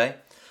one day.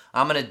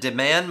 I'm going to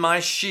demand my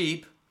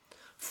sheep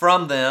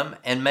from them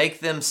and make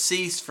them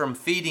cease from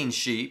feeding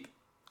sheep.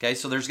 Okay,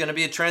 so there's going to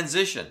be a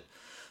transition.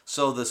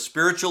 So the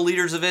spiritual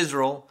leaders of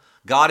Israel,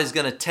 God is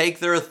going to take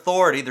their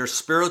authority, their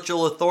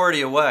spiritual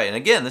authority away. And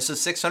again, this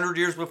is 600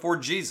 years before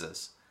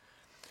Jesus.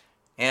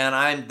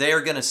 And they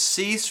are going to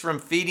cease from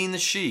feeding the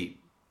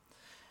sheep.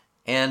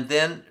 And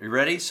then, you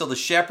ready? So the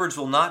shepherds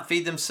will not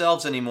feed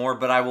themselves anymore,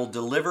 but I will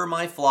deliver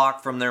my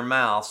flock from their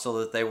mouth so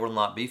that they will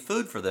not be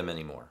food for them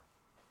anymore.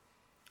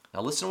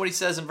 Now listen to what he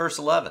says in verse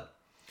 11.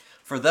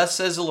 For thus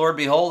says the Lord,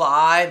 behold,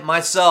 I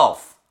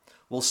myself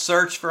will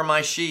search for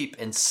my sheep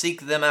and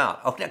seek them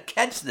out. Oh, now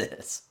catch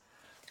this.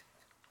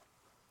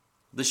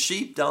 The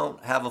sheep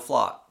don't have a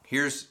flock.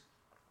 Here's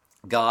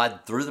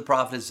God, through the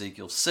prophet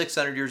Ezekiel,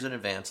 600 years in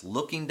advance,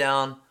 looking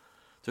down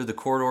through the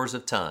corridors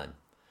of time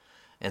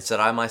and said,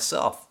 I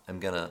myself am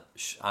going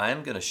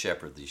to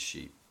shepherd these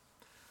sheep.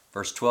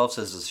 Verse 12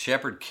 says, the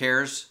shepherd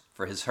cares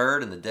for his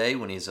herd in the day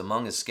when he is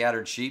among his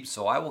scattered sheep,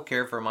 so I will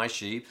care for my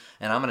sheep,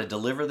 and I'm going to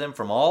deliver them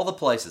from all the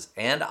places,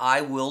 and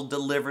I will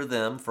deliver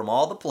them from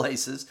all the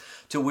places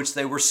to which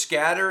they were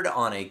scattered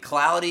on a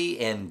cloudy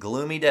and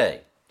gloomy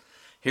day.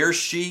 Here's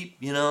sheep,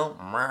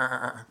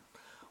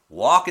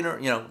 walking,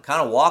 kind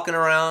of walking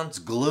around. It's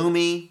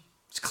gloomy.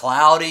 It's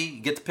cloudy.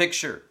 You get the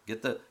picture.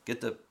 Get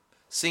the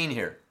scene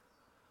here.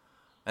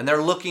 And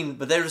they're looking,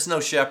 but there's no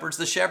shepherds.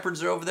 The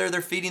shepherds are over there.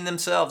 They're feeding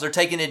themselves. They're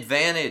taking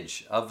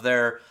advantage of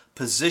their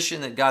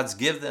position that God's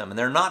given them, and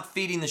they're not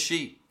feeding the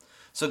sheep.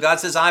 So God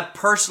says, I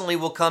personally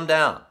will come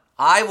down.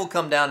 I will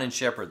come down and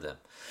shepherd them.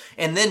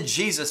 And then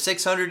Jesus,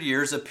 600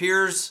 years,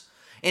 appears,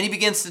 and he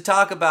begins to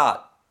talk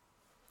about,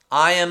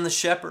 I am the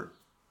shepherd.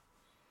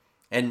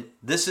 And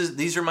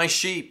these are my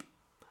sheep,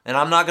 and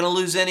I'm not going to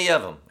lose any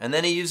of them. And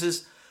then he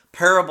uses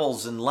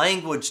parables and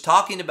language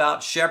talking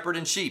about shepherd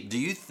and sheep. Do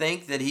you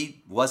think that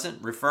he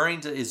wasn't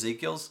referring to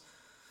Ezekiel's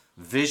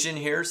vision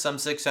here some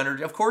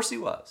 600? Of course he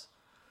was.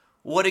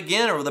 What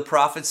again are the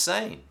prophets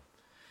saying?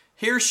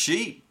 Here's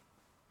sheep,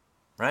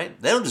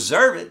 right? They don't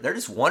deserve it. They're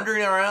just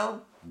wandering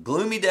around.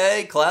 Gloomy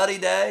day, cloudy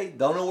day,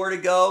 don't know where to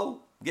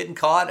go, getting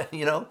caught,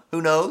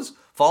 who knows?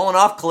 Falling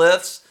off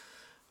cliffs,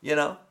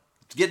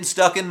 getting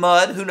stuck in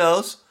mud, who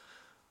knows?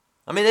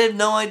 I mean, they have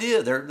no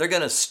idea. They're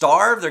going to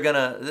starve.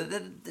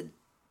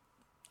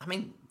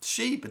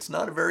 Sheep, it's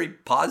not a very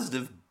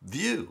positive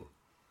view.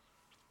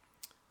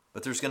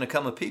 But there's going to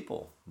come a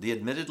people, the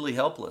admittedly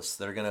helpless,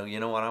 that are going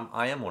to,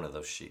 I am one of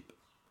those sheep.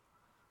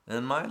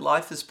 And my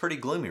life is pretty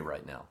gloomy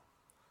right now.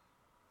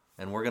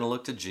 And we're going to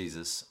look to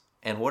Jesus.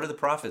 And what do the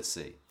prophets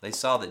see? They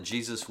saw that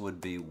Jesus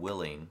would be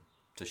willing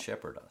to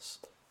shepherd us.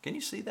 Can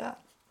you see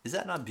that? Is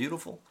that not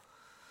beautiful?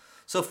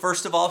 So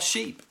first of all,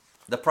 sheep.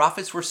 The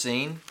prophets were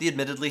seeing the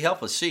admittedly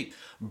helpless sheep.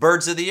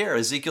 Birds of the air,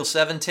 Ezekiel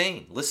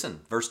 17.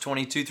 Listen, verse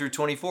 22 through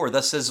 24.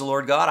 Thus says the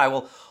Lord God, I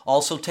will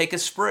also take a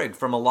sprig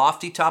from a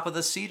lofty top of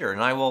the cedar,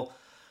 and I will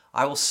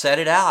set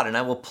it out, and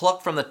I will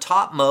pluck from the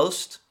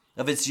topmost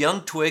of its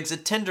young twigs a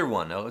tender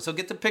one. So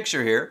get the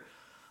picture here.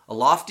 A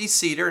lofty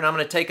cedar, and I'm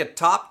going to take a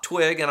top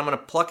twig, and I'm going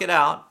to pluck it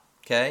out,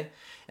 okay?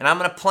 And I'm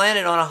going to plant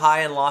it on a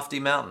high and lofty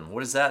mountain.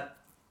 What is that?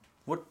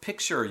 What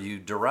picture are you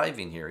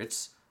deriving here?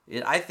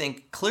 I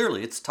think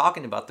clearly it's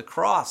talking about the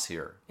cross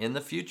here in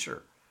the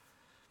future.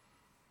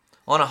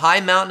 On a high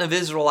mountain of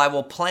Israel I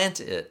will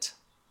plant it,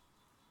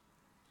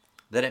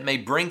 that it may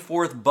bring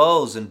forth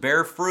boughs and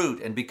bear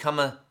fruit and become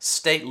a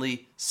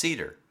stately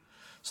cedar.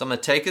 So I'm going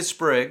to take a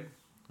sprig,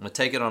 I'm going to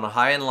take it on a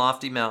high and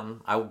lofty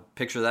mountain. I will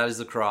picture that as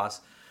the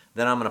cross.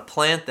 Then I'm going to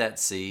plant that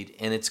seed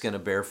and it's going to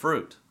bear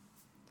fruit.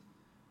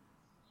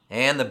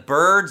 And the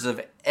birds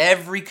of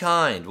every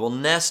kind will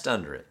nest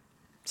under it.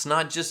 It's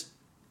not just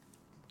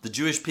the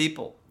Jewish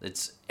people.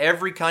 It's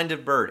every kind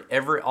of bird,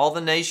 all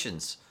the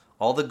nations,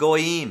 all the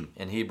goyim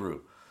in Hebrew,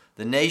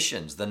 the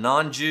nations, the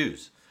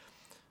non-Jews.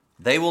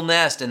 They will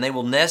nest, and they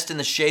will nest in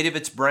the shade of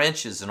its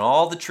branches, and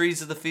all the trees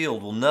of the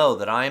field will know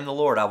that I am the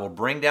Lord. I will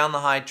bring down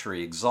the high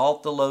tree,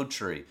 exalt the low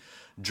tree,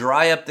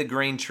 dry up the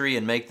green tree,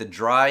 and make the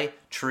dry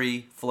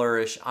tree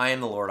flourish. I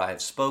am the Lord. I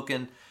have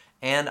spoken,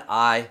 and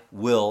I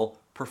will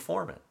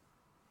perform it.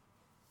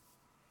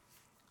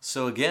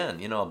 So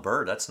again, a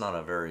bird, that's not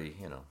a very,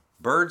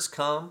 birds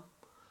come,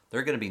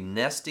 they're going to be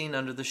nesting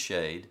under the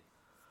shade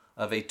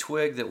of a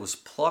twig that was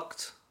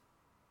plucked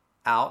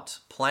out,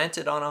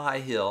 planted on a high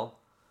hill,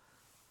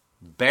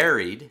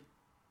 buried,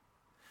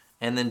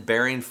 and then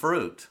bearing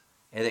fruit.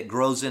 And it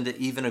grows into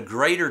even a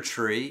greater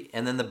tree,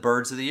 and then the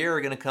birds of the air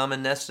are going to come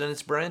and nest in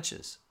its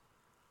branches.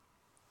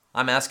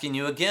 I'm asking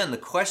you again the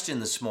question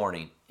this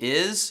morning,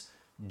 is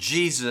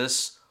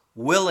Jesus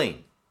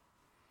willing?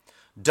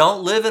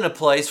 Don't live in a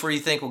place where you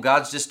think, well,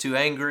 God's just too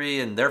angry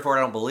and therefore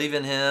I don't believe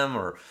in him,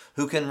 or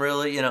who can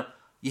really,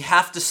 you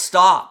have to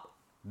stop.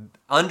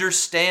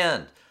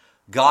 Understand.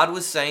 God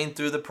was saying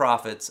through the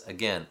prophets,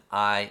 again,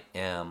 I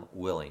am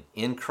willing.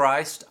 In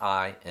Christ,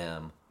 I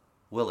am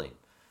willing.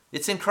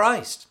 It's in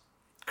Christ.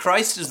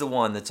 Christ is the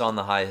one that's on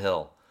the high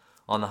hill,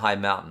 on the high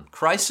mountain.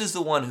 Christ is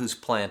the one who's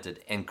planted,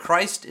 and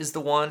Christ is the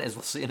one, as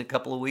we'll see in a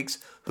couple of weeks,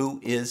 who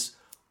is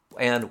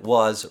and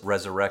was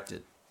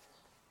resurrected.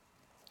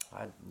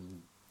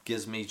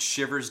 Gives me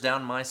shivers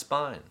down my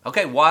spine.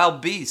 Okay,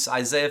 wild beasts,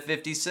 Isaiah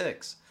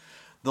 56.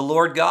 The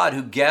Lord God,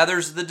 who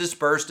gathers the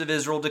dispersed of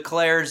Israel,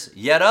 declares,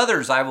 yet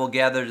others I will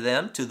gather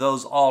them, to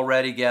those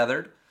already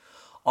gathered.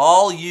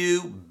 All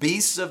you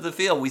beasts of the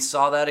field. We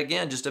saw that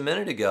again just a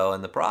minute ago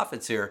in the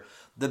prophets here.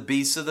 The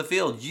beasts of the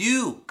field.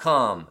 You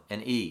come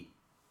and eat.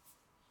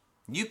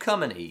 You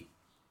come and eat.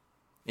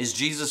 Is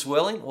Jesus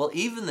willing? Well,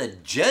 even the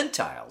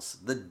Gentiles,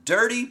 the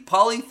dirty,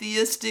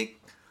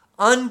 polytheistic,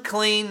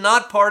 unclean,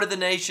 not part of the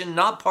nation,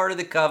 not part of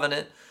the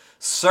covenant,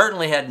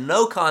 certainly had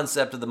no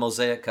concept of the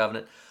Mosaic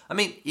covenant. I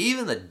mean,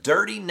 even the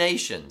dirty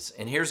nations.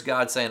 And here's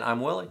God saying,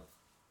 I'm willing.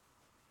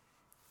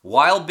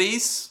 Wild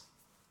beasts,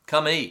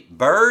 come eat.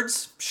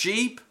 Birds,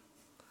 sheep,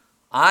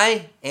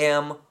 I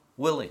am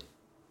willing.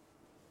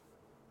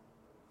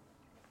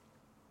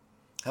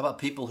 How about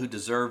people who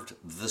deserved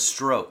the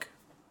stroke?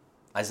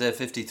 Isaiah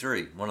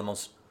 53, one of the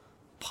most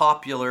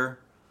popular,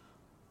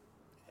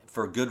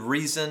 for good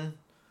reason,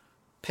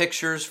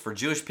 pictures for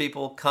Jewish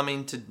people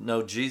coming to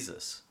know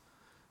Jesus,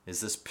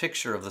 is this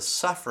picture of the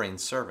suffering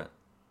servant.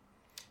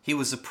 He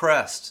was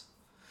oppressed,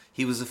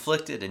 he was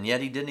afflicted, and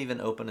yet he didn't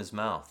even open his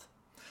mouth.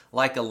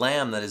 Like a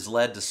lamb that is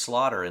led to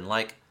slaughter, and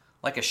like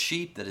a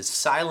sheep that is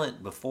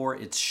silent before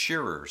its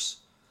shearers.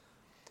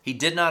 He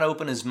did not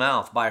open his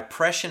mouth. By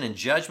oppression and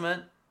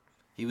judgment,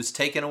 he was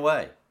taken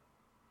away.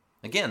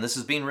 Again, this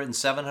is being written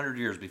 700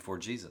 years before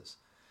Jesus.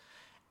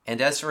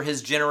 And as for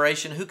his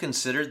generation, who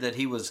considered that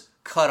he was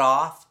cut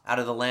off out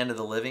of the land of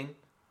the living?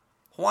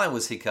 Why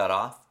was he cut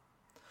off?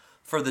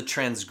 For the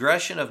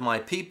transgression of my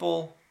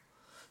people,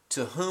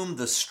 to whom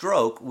the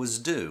stroke was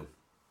due.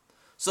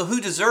 So who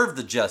deserved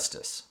the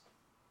justice?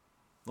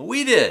 Well,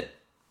 we did.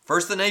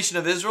 First the nation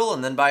of Israel,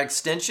 and then by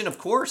extension, of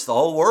course, the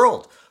whole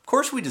world. Of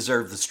course we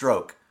deserve the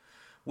stroke.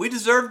 We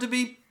deserve to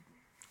be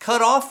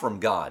cut off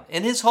from God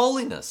in his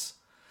holiness.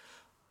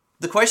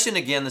 The question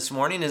again this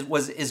morning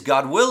is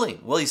God willing?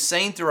 Well, he's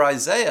saying through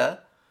Isaiah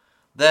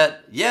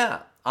that, yeah,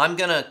 I'm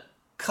going to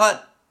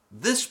cut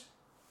this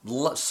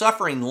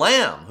suffering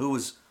lamb who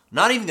was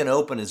not even going to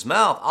open his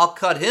mouth. I'll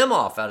cut him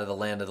off out of the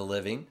land of the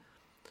living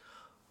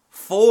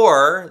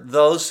for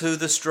those who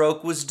the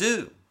stroke was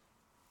due.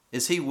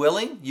 Is he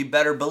willing? You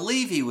better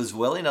believe he was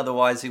willing.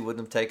 Otherwise, he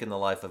wouldn't have taken the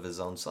life of his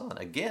own son.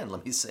 Again,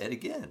 let me say it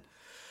again.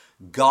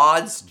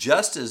 God's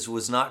justice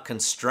was not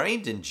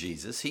constrained in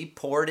Jesus. He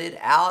poured it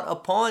out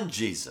upon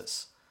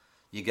Jesus.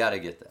 You got to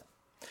get that.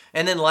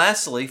 And then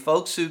lastly,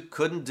 folks who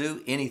couldn't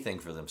do anything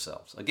for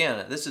themselves.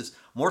 Again, this is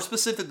more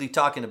specifically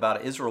talking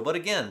about Israel, but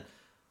again,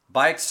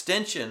 by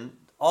extension,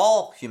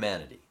 all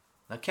humanity.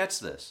 Now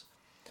catch this.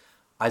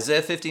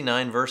 Isaiah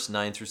 59, verse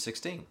 9 through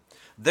 16.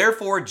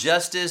 Therefore,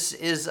 justice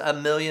is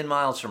 1,000,000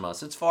 miles from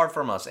us. It's far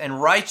from us. And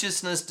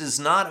righteousness does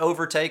not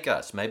overtake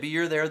us. Maybe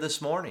you're there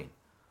this morning.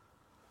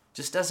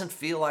 Just doesn't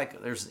feel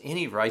like there's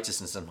any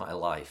righteousness in my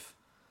life.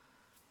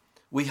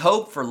 We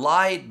hope for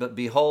light, but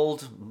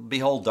behold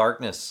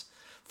darkness.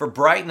 For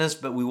brightness,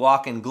 but we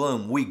walk in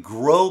gloom. We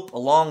grope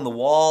along the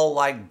wall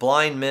like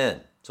blind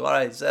men. That's what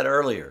I said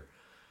earlier.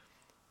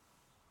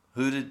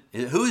 Who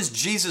is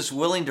Jesus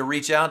willing to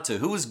reach out to?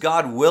 Who is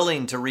God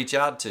willing to reach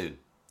out to?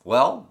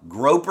 Well,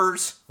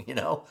 gropers,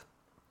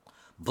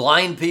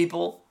 blind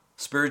people,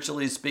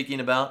 spiritually speaking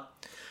about.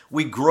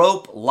 We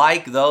grope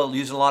like those,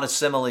 using a lot of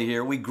simile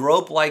here, we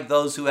grope like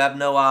those who have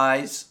no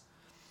eyes.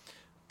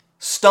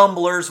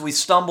 Stumblers, we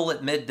stumble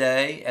at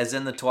midday, as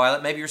in the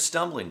twilight. Maybe you're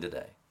stumbling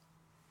today.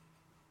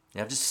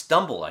 I've just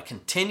stumbled. I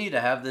continue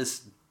to have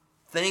this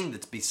thing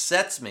that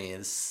besets me,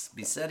 this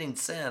besetting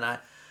sin. I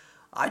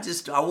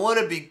want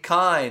to be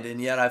kind,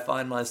 and yet I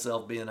find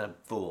myself being a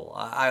fool.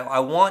 I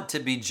want to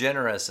be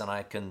generous, and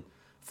I can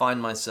find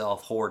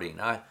myself hoarding.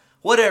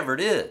 Whatever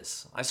it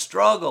is, I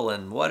struggle,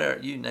 and whatever,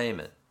 you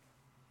name it.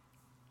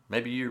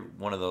 Maybe you're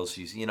one of those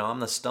who's, I'm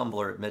the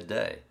stumbler at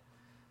midday.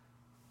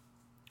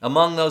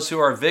 Among those who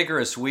are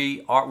vigorous,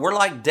 we're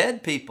like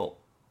dead people.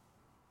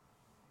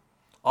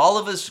 All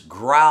of us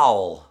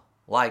growl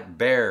like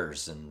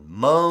bears and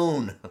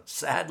moan,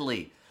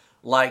 sadly,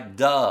 like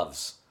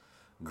doves.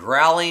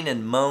 Growling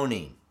and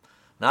moaning.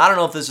 Now, I don't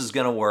know if this is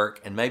going to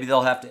work, and maybe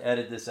they'll have to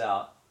edit this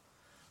out.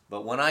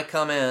 But when I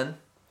come in,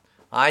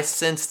 I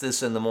sense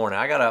this in the morning.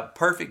 I got a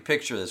perfect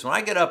picture of this. When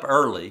I get up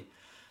early,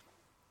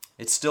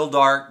 it's still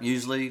dark,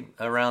 usually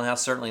around the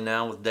house, certainly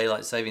now with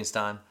daylight savings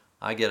time.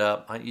 I get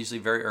up, usually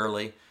very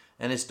early,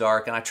 and it's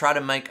dark, and I try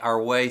to make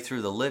our way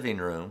through the living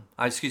room.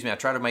 I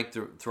try to make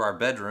through our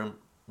bedroom,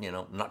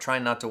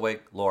 trying not to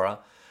wake Laura,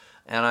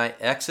 and I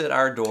exit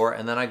our door,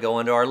 and then I go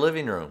into our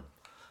living room.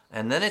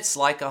 And then it's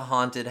like a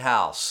haunted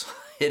house.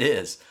 It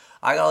is.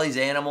 I got all these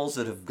animals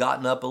that have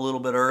gotten up a little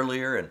bit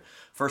earlier, and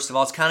first of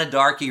all, it's kind of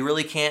dark, you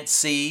really can't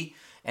see.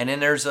 And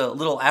then there's a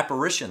little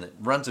apparition that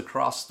runs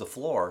across the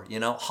floor,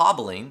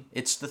 hobbling.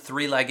 It's the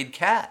three-legged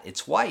cat.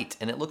 It's white,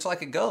 and it looks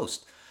like a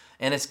ghost.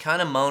 And it's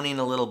kind of moaning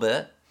a little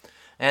bit.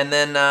 And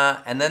then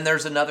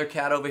there's another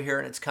cat over here,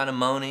 and it's kind of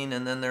moaning.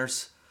 And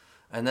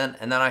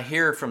then I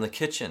hear from the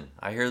kitchen.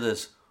 I hear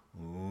this,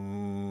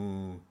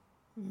 ooh,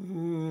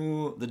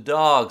 ooh. The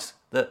dogs,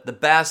 the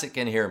Basset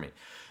can hear me.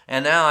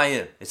 And now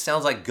it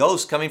sounds like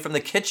ghosts coming from the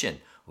kitchen.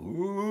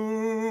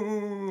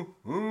 Ooh,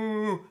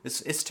 ooh.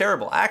 It's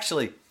terrible.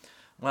 Actually,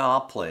 well,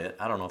 I'll play it.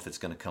 I don't know if it's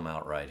going to come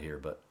out right here,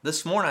 but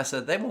this morning I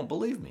said, they won't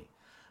believe me.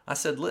 I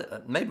said,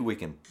 maybe we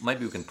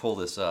can pull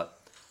this up.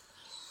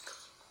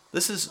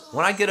 This is,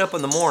 when I get up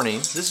in the morning,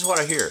 this is what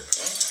I hear.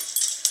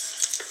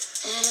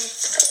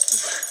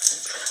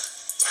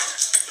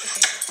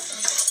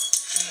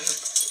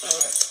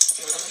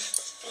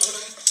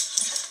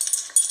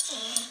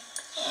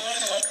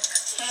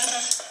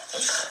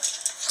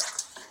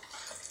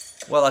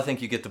 Well, I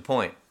think you get the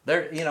point.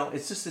 There,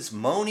 it's just this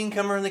moaning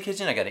coming in the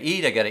kitchen. I gotta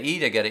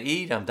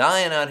eat. I'm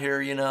dying out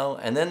here,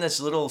 And then this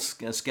little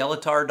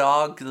Skeletor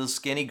dog, the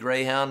skinny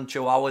greyhound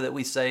chihuahua that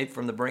we saved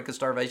from the brink of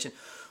starvation,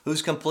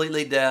 who's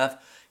completely deaf,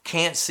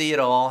 can't see at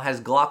all, has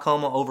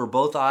glaucoma over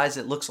both eyes.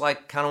 It looks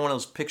like kind of one of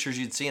those pictures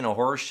you'd see in a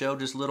horror show,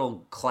 just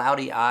little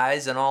cloudy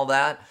eyes and all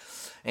that.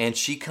 And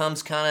she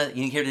comes kind of,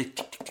 you hear the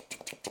tick, tick, tick,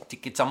 tick, tick,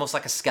 tick. It's almost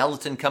like a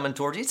skeleton coming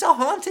towards you. It's a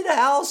haunted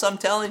house. I'm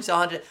telling you, it's a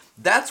haunted.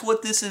 That's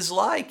what this is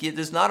like.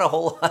 There's not a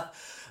whole lot.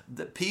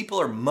 The people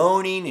are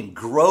moaning and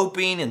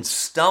groping and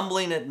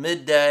stumbling at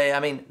midday. I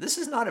mean, this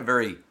is not a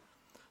very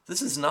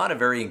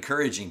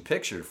encouraging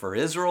picture for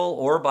Israel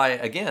or by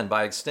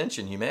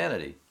extension,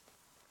 humanity.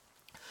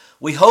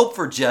 We hope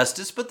for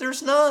justice, but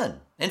there's none.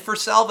 And for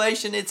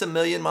salvation, it's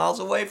 1,000,000 miles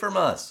away from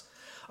us.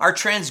 Our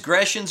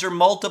transgressions are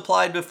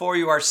multiplied before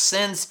you. Our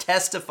sins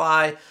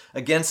testify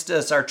against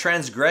us. Our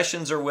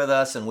transgressions are with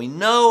us, and we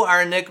know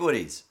our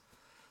iniquities.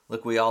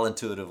 Look, we all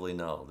intuitively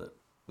know that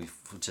we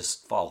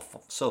just fall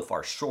so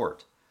far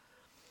short.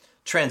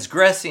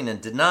 Transgressing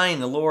and denying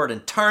the Lord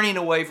and turning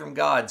away from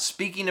God,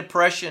 speaking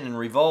oppression and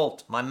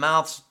revolt, my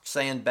mouth's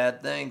saying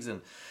bad things,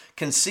 and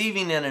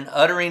conceiving and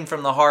uttering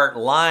from the heart,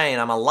 lying.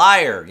 I'm a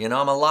liar,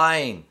 I'm a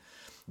lying.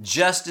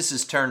 Justice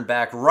is turned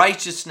back.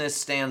 Righteousness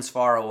stands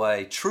far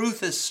away. Truth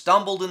has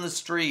stumbled in the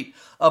street.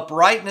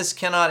 Uprightness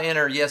cannot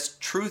enter. Yes,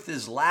 truth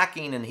is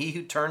lacking, and he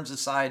who turns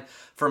aside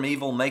from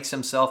evil makes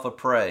himself a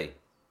prey.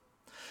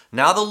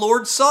 Now the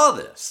Lord saw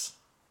this.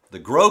 The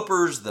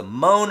gropers, the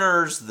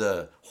moaners,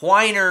 the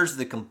whiners,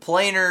 the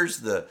complainers,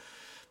 the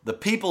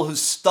people who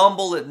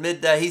stumble at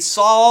midday. He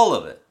saw all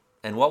of it.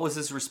 And what was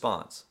his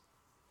response?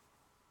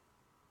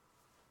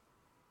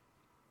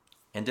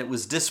 And it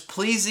was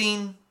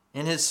displeasing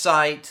in his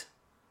sight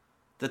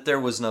that there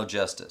was no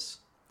justice.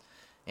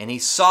 And he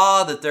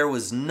saw that there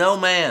was no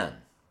man,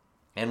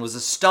 and was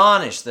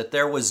astonished that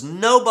there was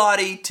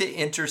nobody to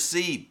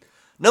intercede.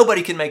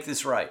 Nobody can make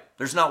this right.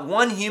 There's not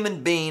one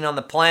human being on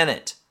the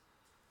planet.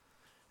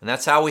 And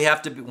that's how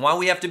why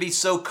we have to be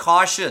so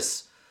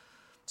cautious.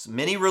 So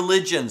many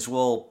religions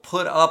will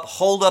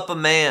hold up a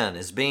man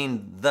as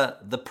being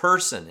the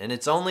person, and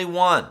it's only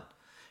one.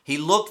 He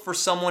looked for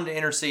someone to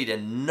intercede,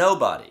 and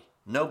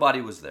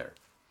nobody was there.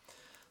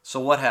 So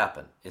what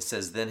happened? It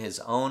says, then his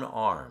own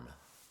arm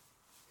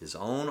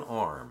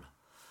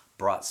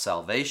brought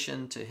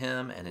salvation to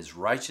him, and his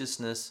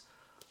righteousness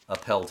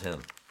upheld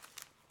him.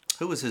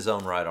 Who was his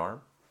own right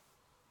arm?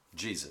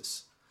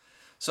 Jesus.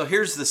 So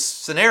here's the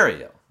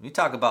scenario. You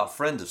talk about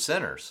friend of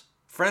sinners,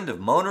 friend of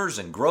moaners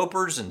and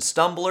gropers and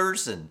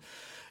stumblers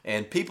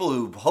and people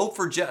who hope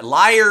for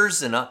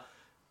liars.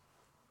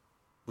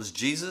 Was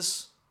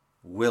Jesus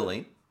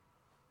willing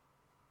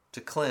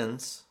to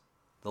cleanse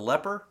the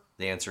leper?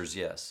 The answer is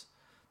yes.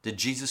 Did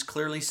Jesus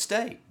clearly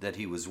state that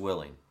he was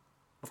willing?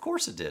 Of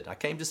course it did. I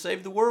came to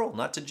save the world,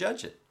 not to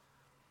judge it.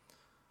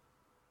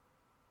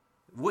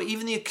 Well,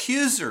 even the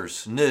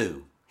accusers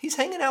knew he's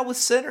hanging out with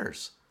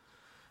sinners.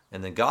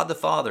 And then God the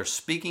Father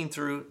speaking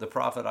through the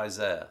prophet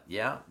Isaiah.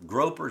 Yeah,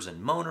 gropers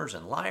and moaners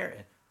and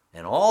liars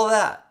and all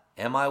that.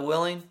 Am I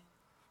willing?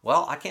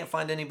 Well, I can't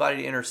find anybody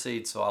to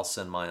intercede, so I'll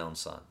send my own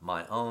son,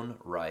 my own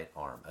right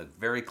arm. A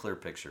very clear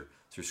picture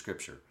through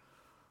Scripture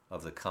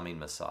of the coming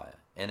Messiah.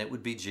 And it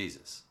would be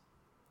Jesus,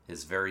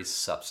 his very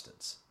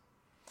substance.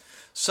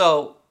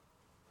 So,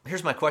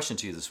 here's my question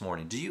to you this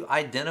morning. Do you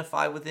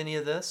identify with any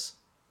of this?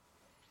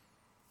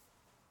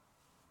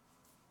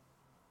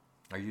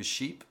 Are you a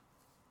sheep?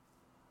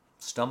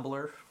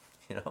 Stumbler?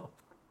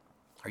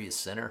 Are you a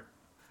sinner?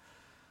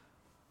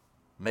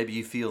 Maybe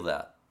you feel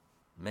that.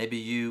 But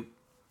you've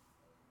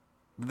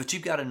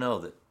got to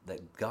know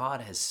that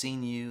God has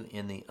seen you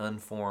in the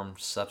unformed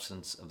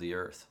substance of the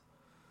earth.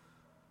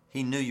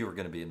 He knew you were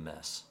going to be a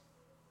mess.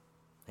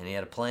 And he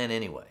had a plan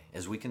anyway,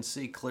 as we can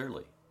see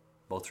clearly,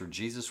 both through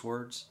Jesus'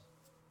 words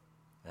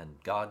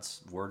and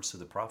God's words to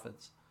the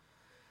prophets.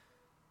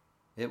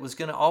 It was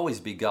going to always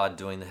be God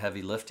doing the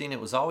heavy lifting.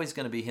 It was always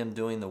going to be him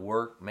doing the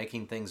work,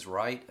 making things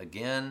right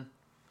again.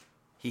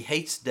 He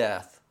hates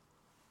death.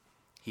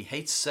 He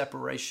hates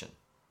separation.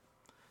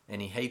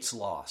 And he hates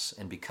loss.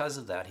 And because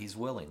of that, he's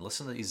willing.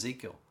 Listen to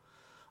Ezekiel.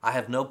 I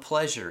have no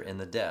pleasure in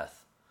the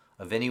death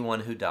of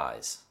anyone who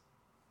dies.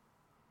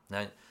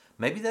 Now,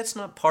 maybe that's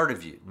not part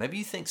of you. Maybe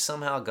you think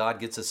somehow God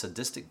gets a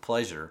sadistic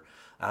pleasure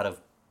out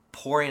of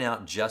pouring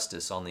out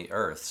justice on the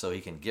earth so he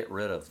can get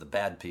rid of the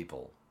bad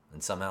people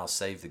and somehow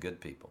save the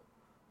good people.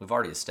 We've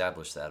already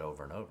established that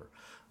over and over.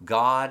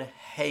 God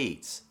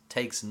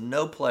takes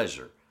no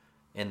pleasure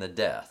in the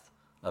death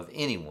of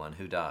anyone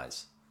who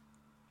dies.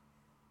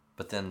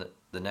 But then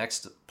the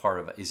next part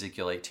of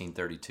Ezekiel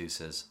 18:32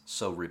 says,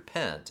 so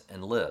repent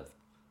and live.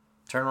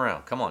 Turn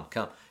around. Come on,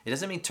 come. It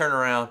doesn't mean turn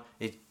around.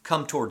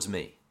 Come towards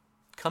me.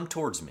 Come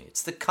towards me.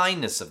 It's the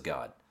kindness of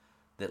God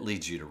that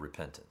leads you to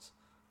repentance.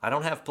 I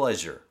don't have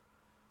pleasure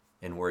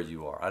in where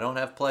you are. I don't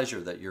have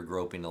pleasure that you're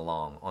groping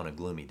along on a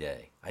gloomy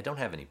day. I don't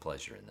have any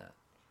pleasure in that.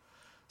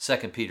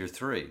 2 Peter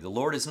 3, the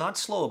Lord is not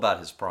slow about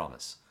his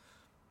promise,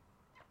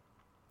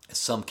 as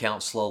some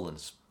count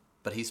slowness,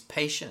 but he's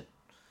patient.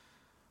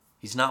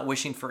 He's not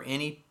wishing for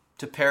any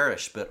to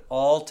perish, but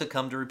all to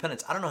come to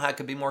repentance. I don't know how it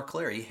could be more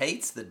clear. He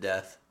hates the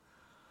death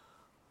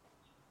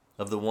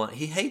of the one.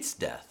 He hates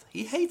death.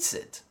 He hates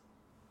it.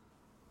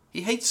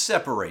 He hates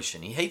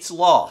separation. He hates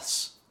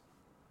loss.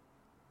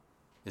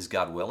 Is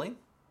God willing?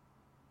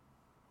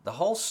 The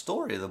whole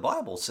story of the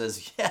Bible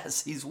says,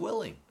 yes, he's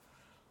willing.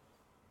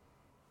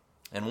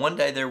 And one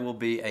day there will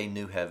be a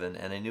new heaven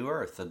and a new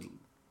earth.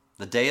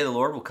 The day of the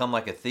Lord will come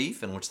like a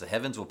thief, in which the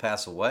heavens will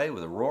pass away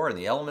with a roar, and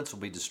the elements will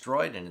be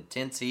destroyed in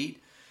intense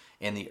heat,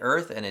 and the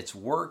earth and its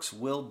works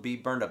will be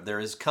burned up. There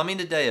is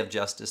coming a day of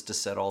justice to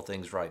set all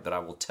things right. But I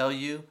will tell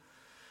you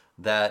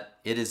that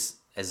it is,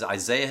 as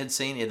Isaiah had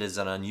seen, it is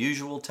an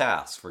unusual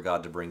task for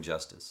God to bring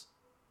justice.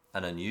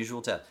 An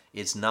unusual task.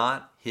 It's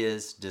not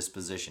his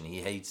disposition.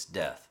 He hates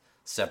death,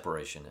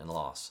 separation, and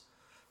loss.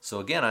 So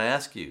again, I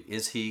ask you,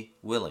 is he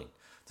willing?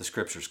 The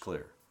scripture's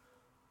clear.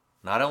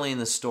 Not only in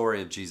the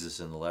story of Jesus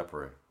and the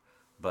leper,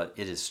 but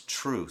it is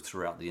true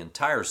throughout the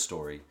entire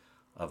story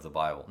of the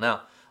Bible.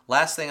 Now,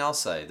 last thing I'll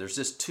say, there's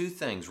just two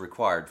things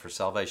required for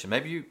salvation.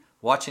 Maybe you're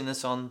watching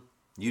this on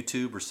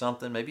YouTube or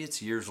something. Maybe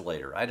it's years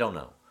later. I don't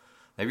know.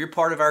 Maybe you're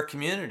part of our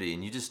community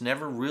and you just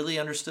never really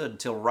understood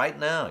until right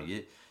now.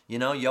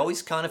 You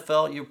always kind of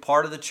felt you're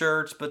part of the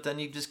church, but then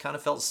you just kind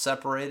of felt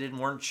separated and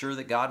weren't sure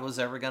that God was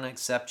ever going to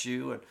accept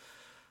you. And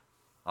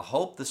I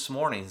hope this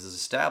morning has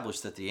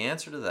established that the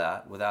answer to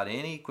that, without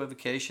any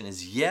equivocation,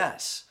 is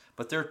yes.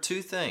 But there are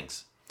two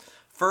things.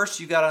 First,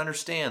 you got to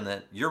understand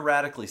that you're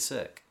radically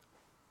sick.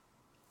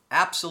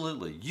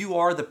 Absolutely. You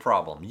are the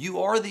problem.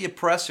 You are the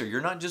oppressor.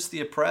 You're not just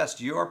the oppressed.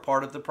 You are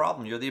part of the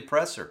problem. You're the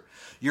oppressor.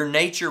 Your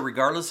nature,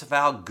 regardless of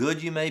how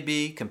good you may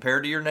be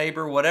compared to your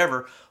neighbor,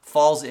 whatever,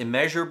 falls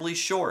immeasurably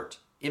short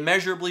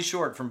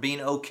from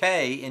being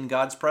okay in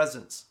God's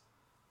presence.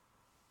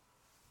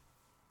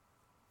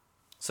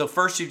 So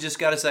first you've just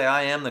got to say,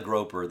 I am the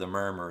groper, the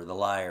murmurer, the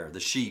liar, the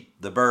sheep,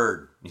 the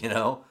bird,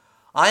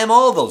 I am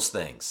all those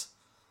things.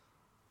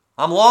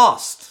 I'm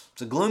lost.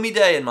 It's a gloomy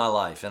day in my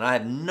life, and I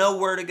have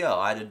nowhere to go.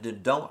 I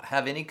don't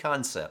have any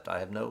concept. I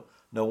have no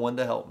one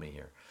to help me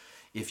here.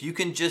 If you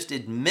can just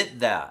admit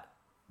that,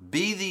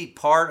 be the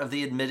part of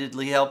the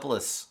admittedly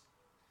helpless,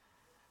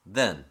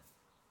 then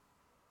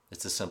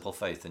it's a simple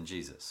faith in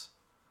Jesus.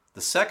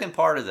 The second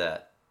part of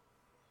that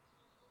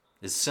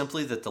is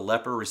simply that the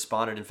leper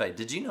responded in faith.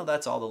 Did you know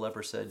that's all the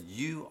leper said?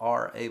 You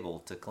are able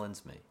to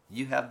cleanse me.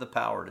 You have the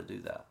power to do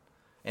that.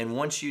 And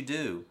once you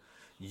do,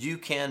 you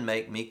can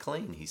make me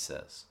clean, he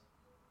says.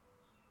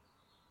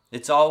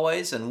 It's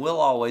always and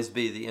will always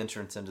be the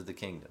entrance into the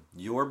kingdom.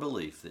 Your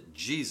belief that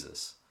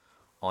Jesus,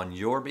 on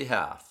your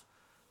behalf,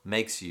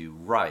 makes you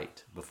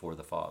right before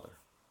the Father.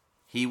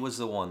 He was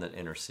the one that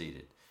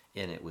interceded,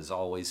 and it was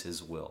always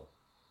his will.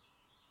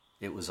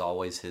 It was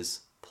always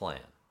his plan,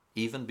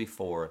 even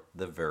before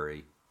the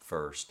very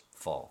first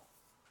fall.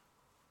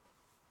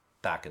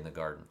 Back in the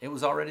garden. It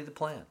was already the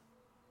plan.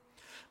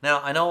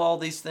 Now, I know all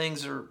these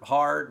things are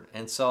hard,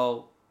 and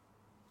so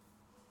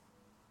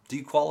do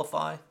you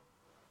qualify?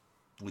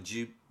 Would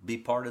you be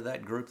part of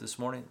that group this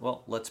morning?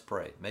 Well, let's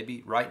pray.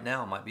 Maybe right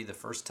now might be the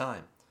first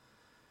time.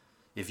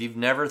 If you've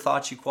never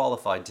thought you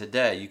qualified,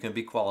 today you can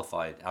be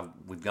qualified.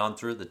 We've gone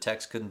through it. The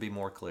text couldn't be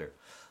more clear.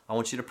 I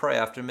want you to pray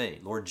after me.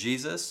 Lord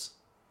Jesus,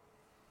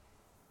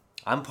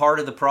 I'm part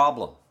of the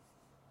problem.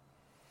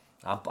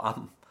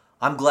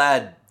 I'm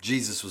glad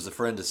Jesus was a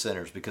friend of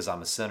sinners because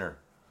I'm a sinner.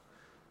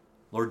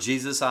 Lord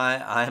Jesus,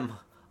 I'm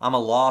a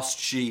lost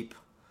sheep.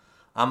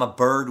 I'm a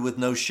bird with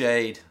no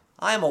shade.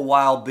 I am a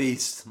wild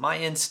beast. My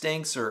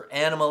instincts are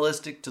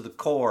animalistic to the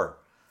core.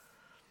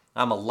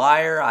 I'm a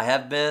liar. I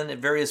have been at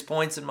various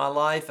points in my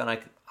life, and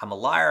I'm a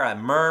liar. I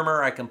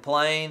murmur. I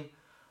complain.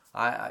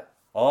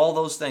 All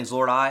those things.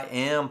 Lord, I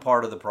am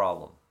part of the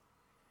problem.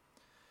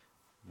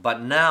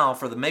 But now,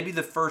 for maybe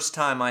the first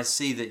time, I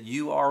see that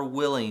you are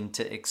willing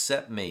to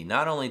accept me.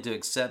 Not only to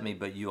accept me,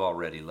 but you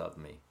already love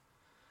me.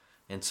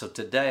 And so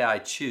today I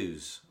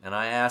choose, and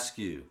I ask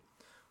you,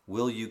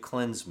 will you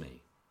cleanse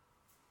me?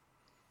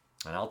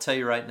 And I'll tell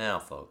you right now,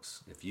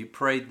 folks, if you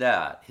prayed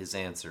that, his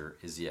answer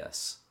is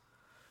yes.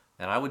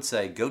 And I would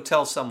say, go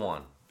tell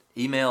someone,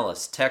 email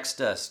us,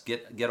 text us,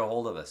 get a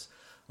hold of us.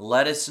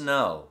 Let us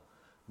know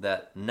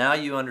that now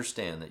you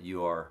understand that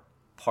you are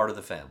part of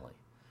the family.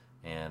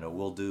 And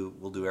we'll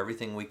do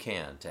everything we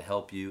can to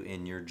help you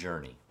in your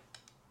journey.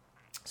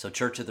 So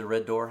Church of the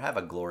Red Door, have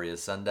a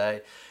glorious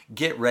Sunday.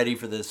 Get ready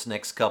for this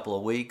next couple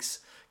of weeks.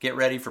 Get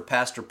ready for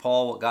Pastor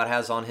Paul, what God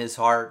has on his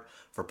heart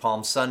for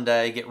Palm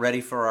Sunday. Get ready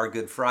for our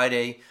Good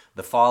Friday,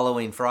 the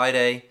following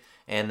Friday.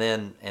 and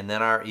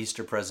then our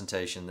Easter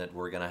presentation that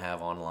we're going to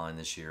have online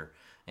this year.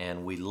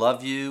 And we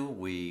love you.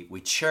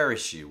 We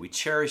cherish you. We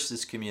cherish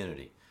this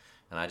community.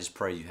 And I just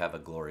pray you have a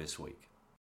glorious week.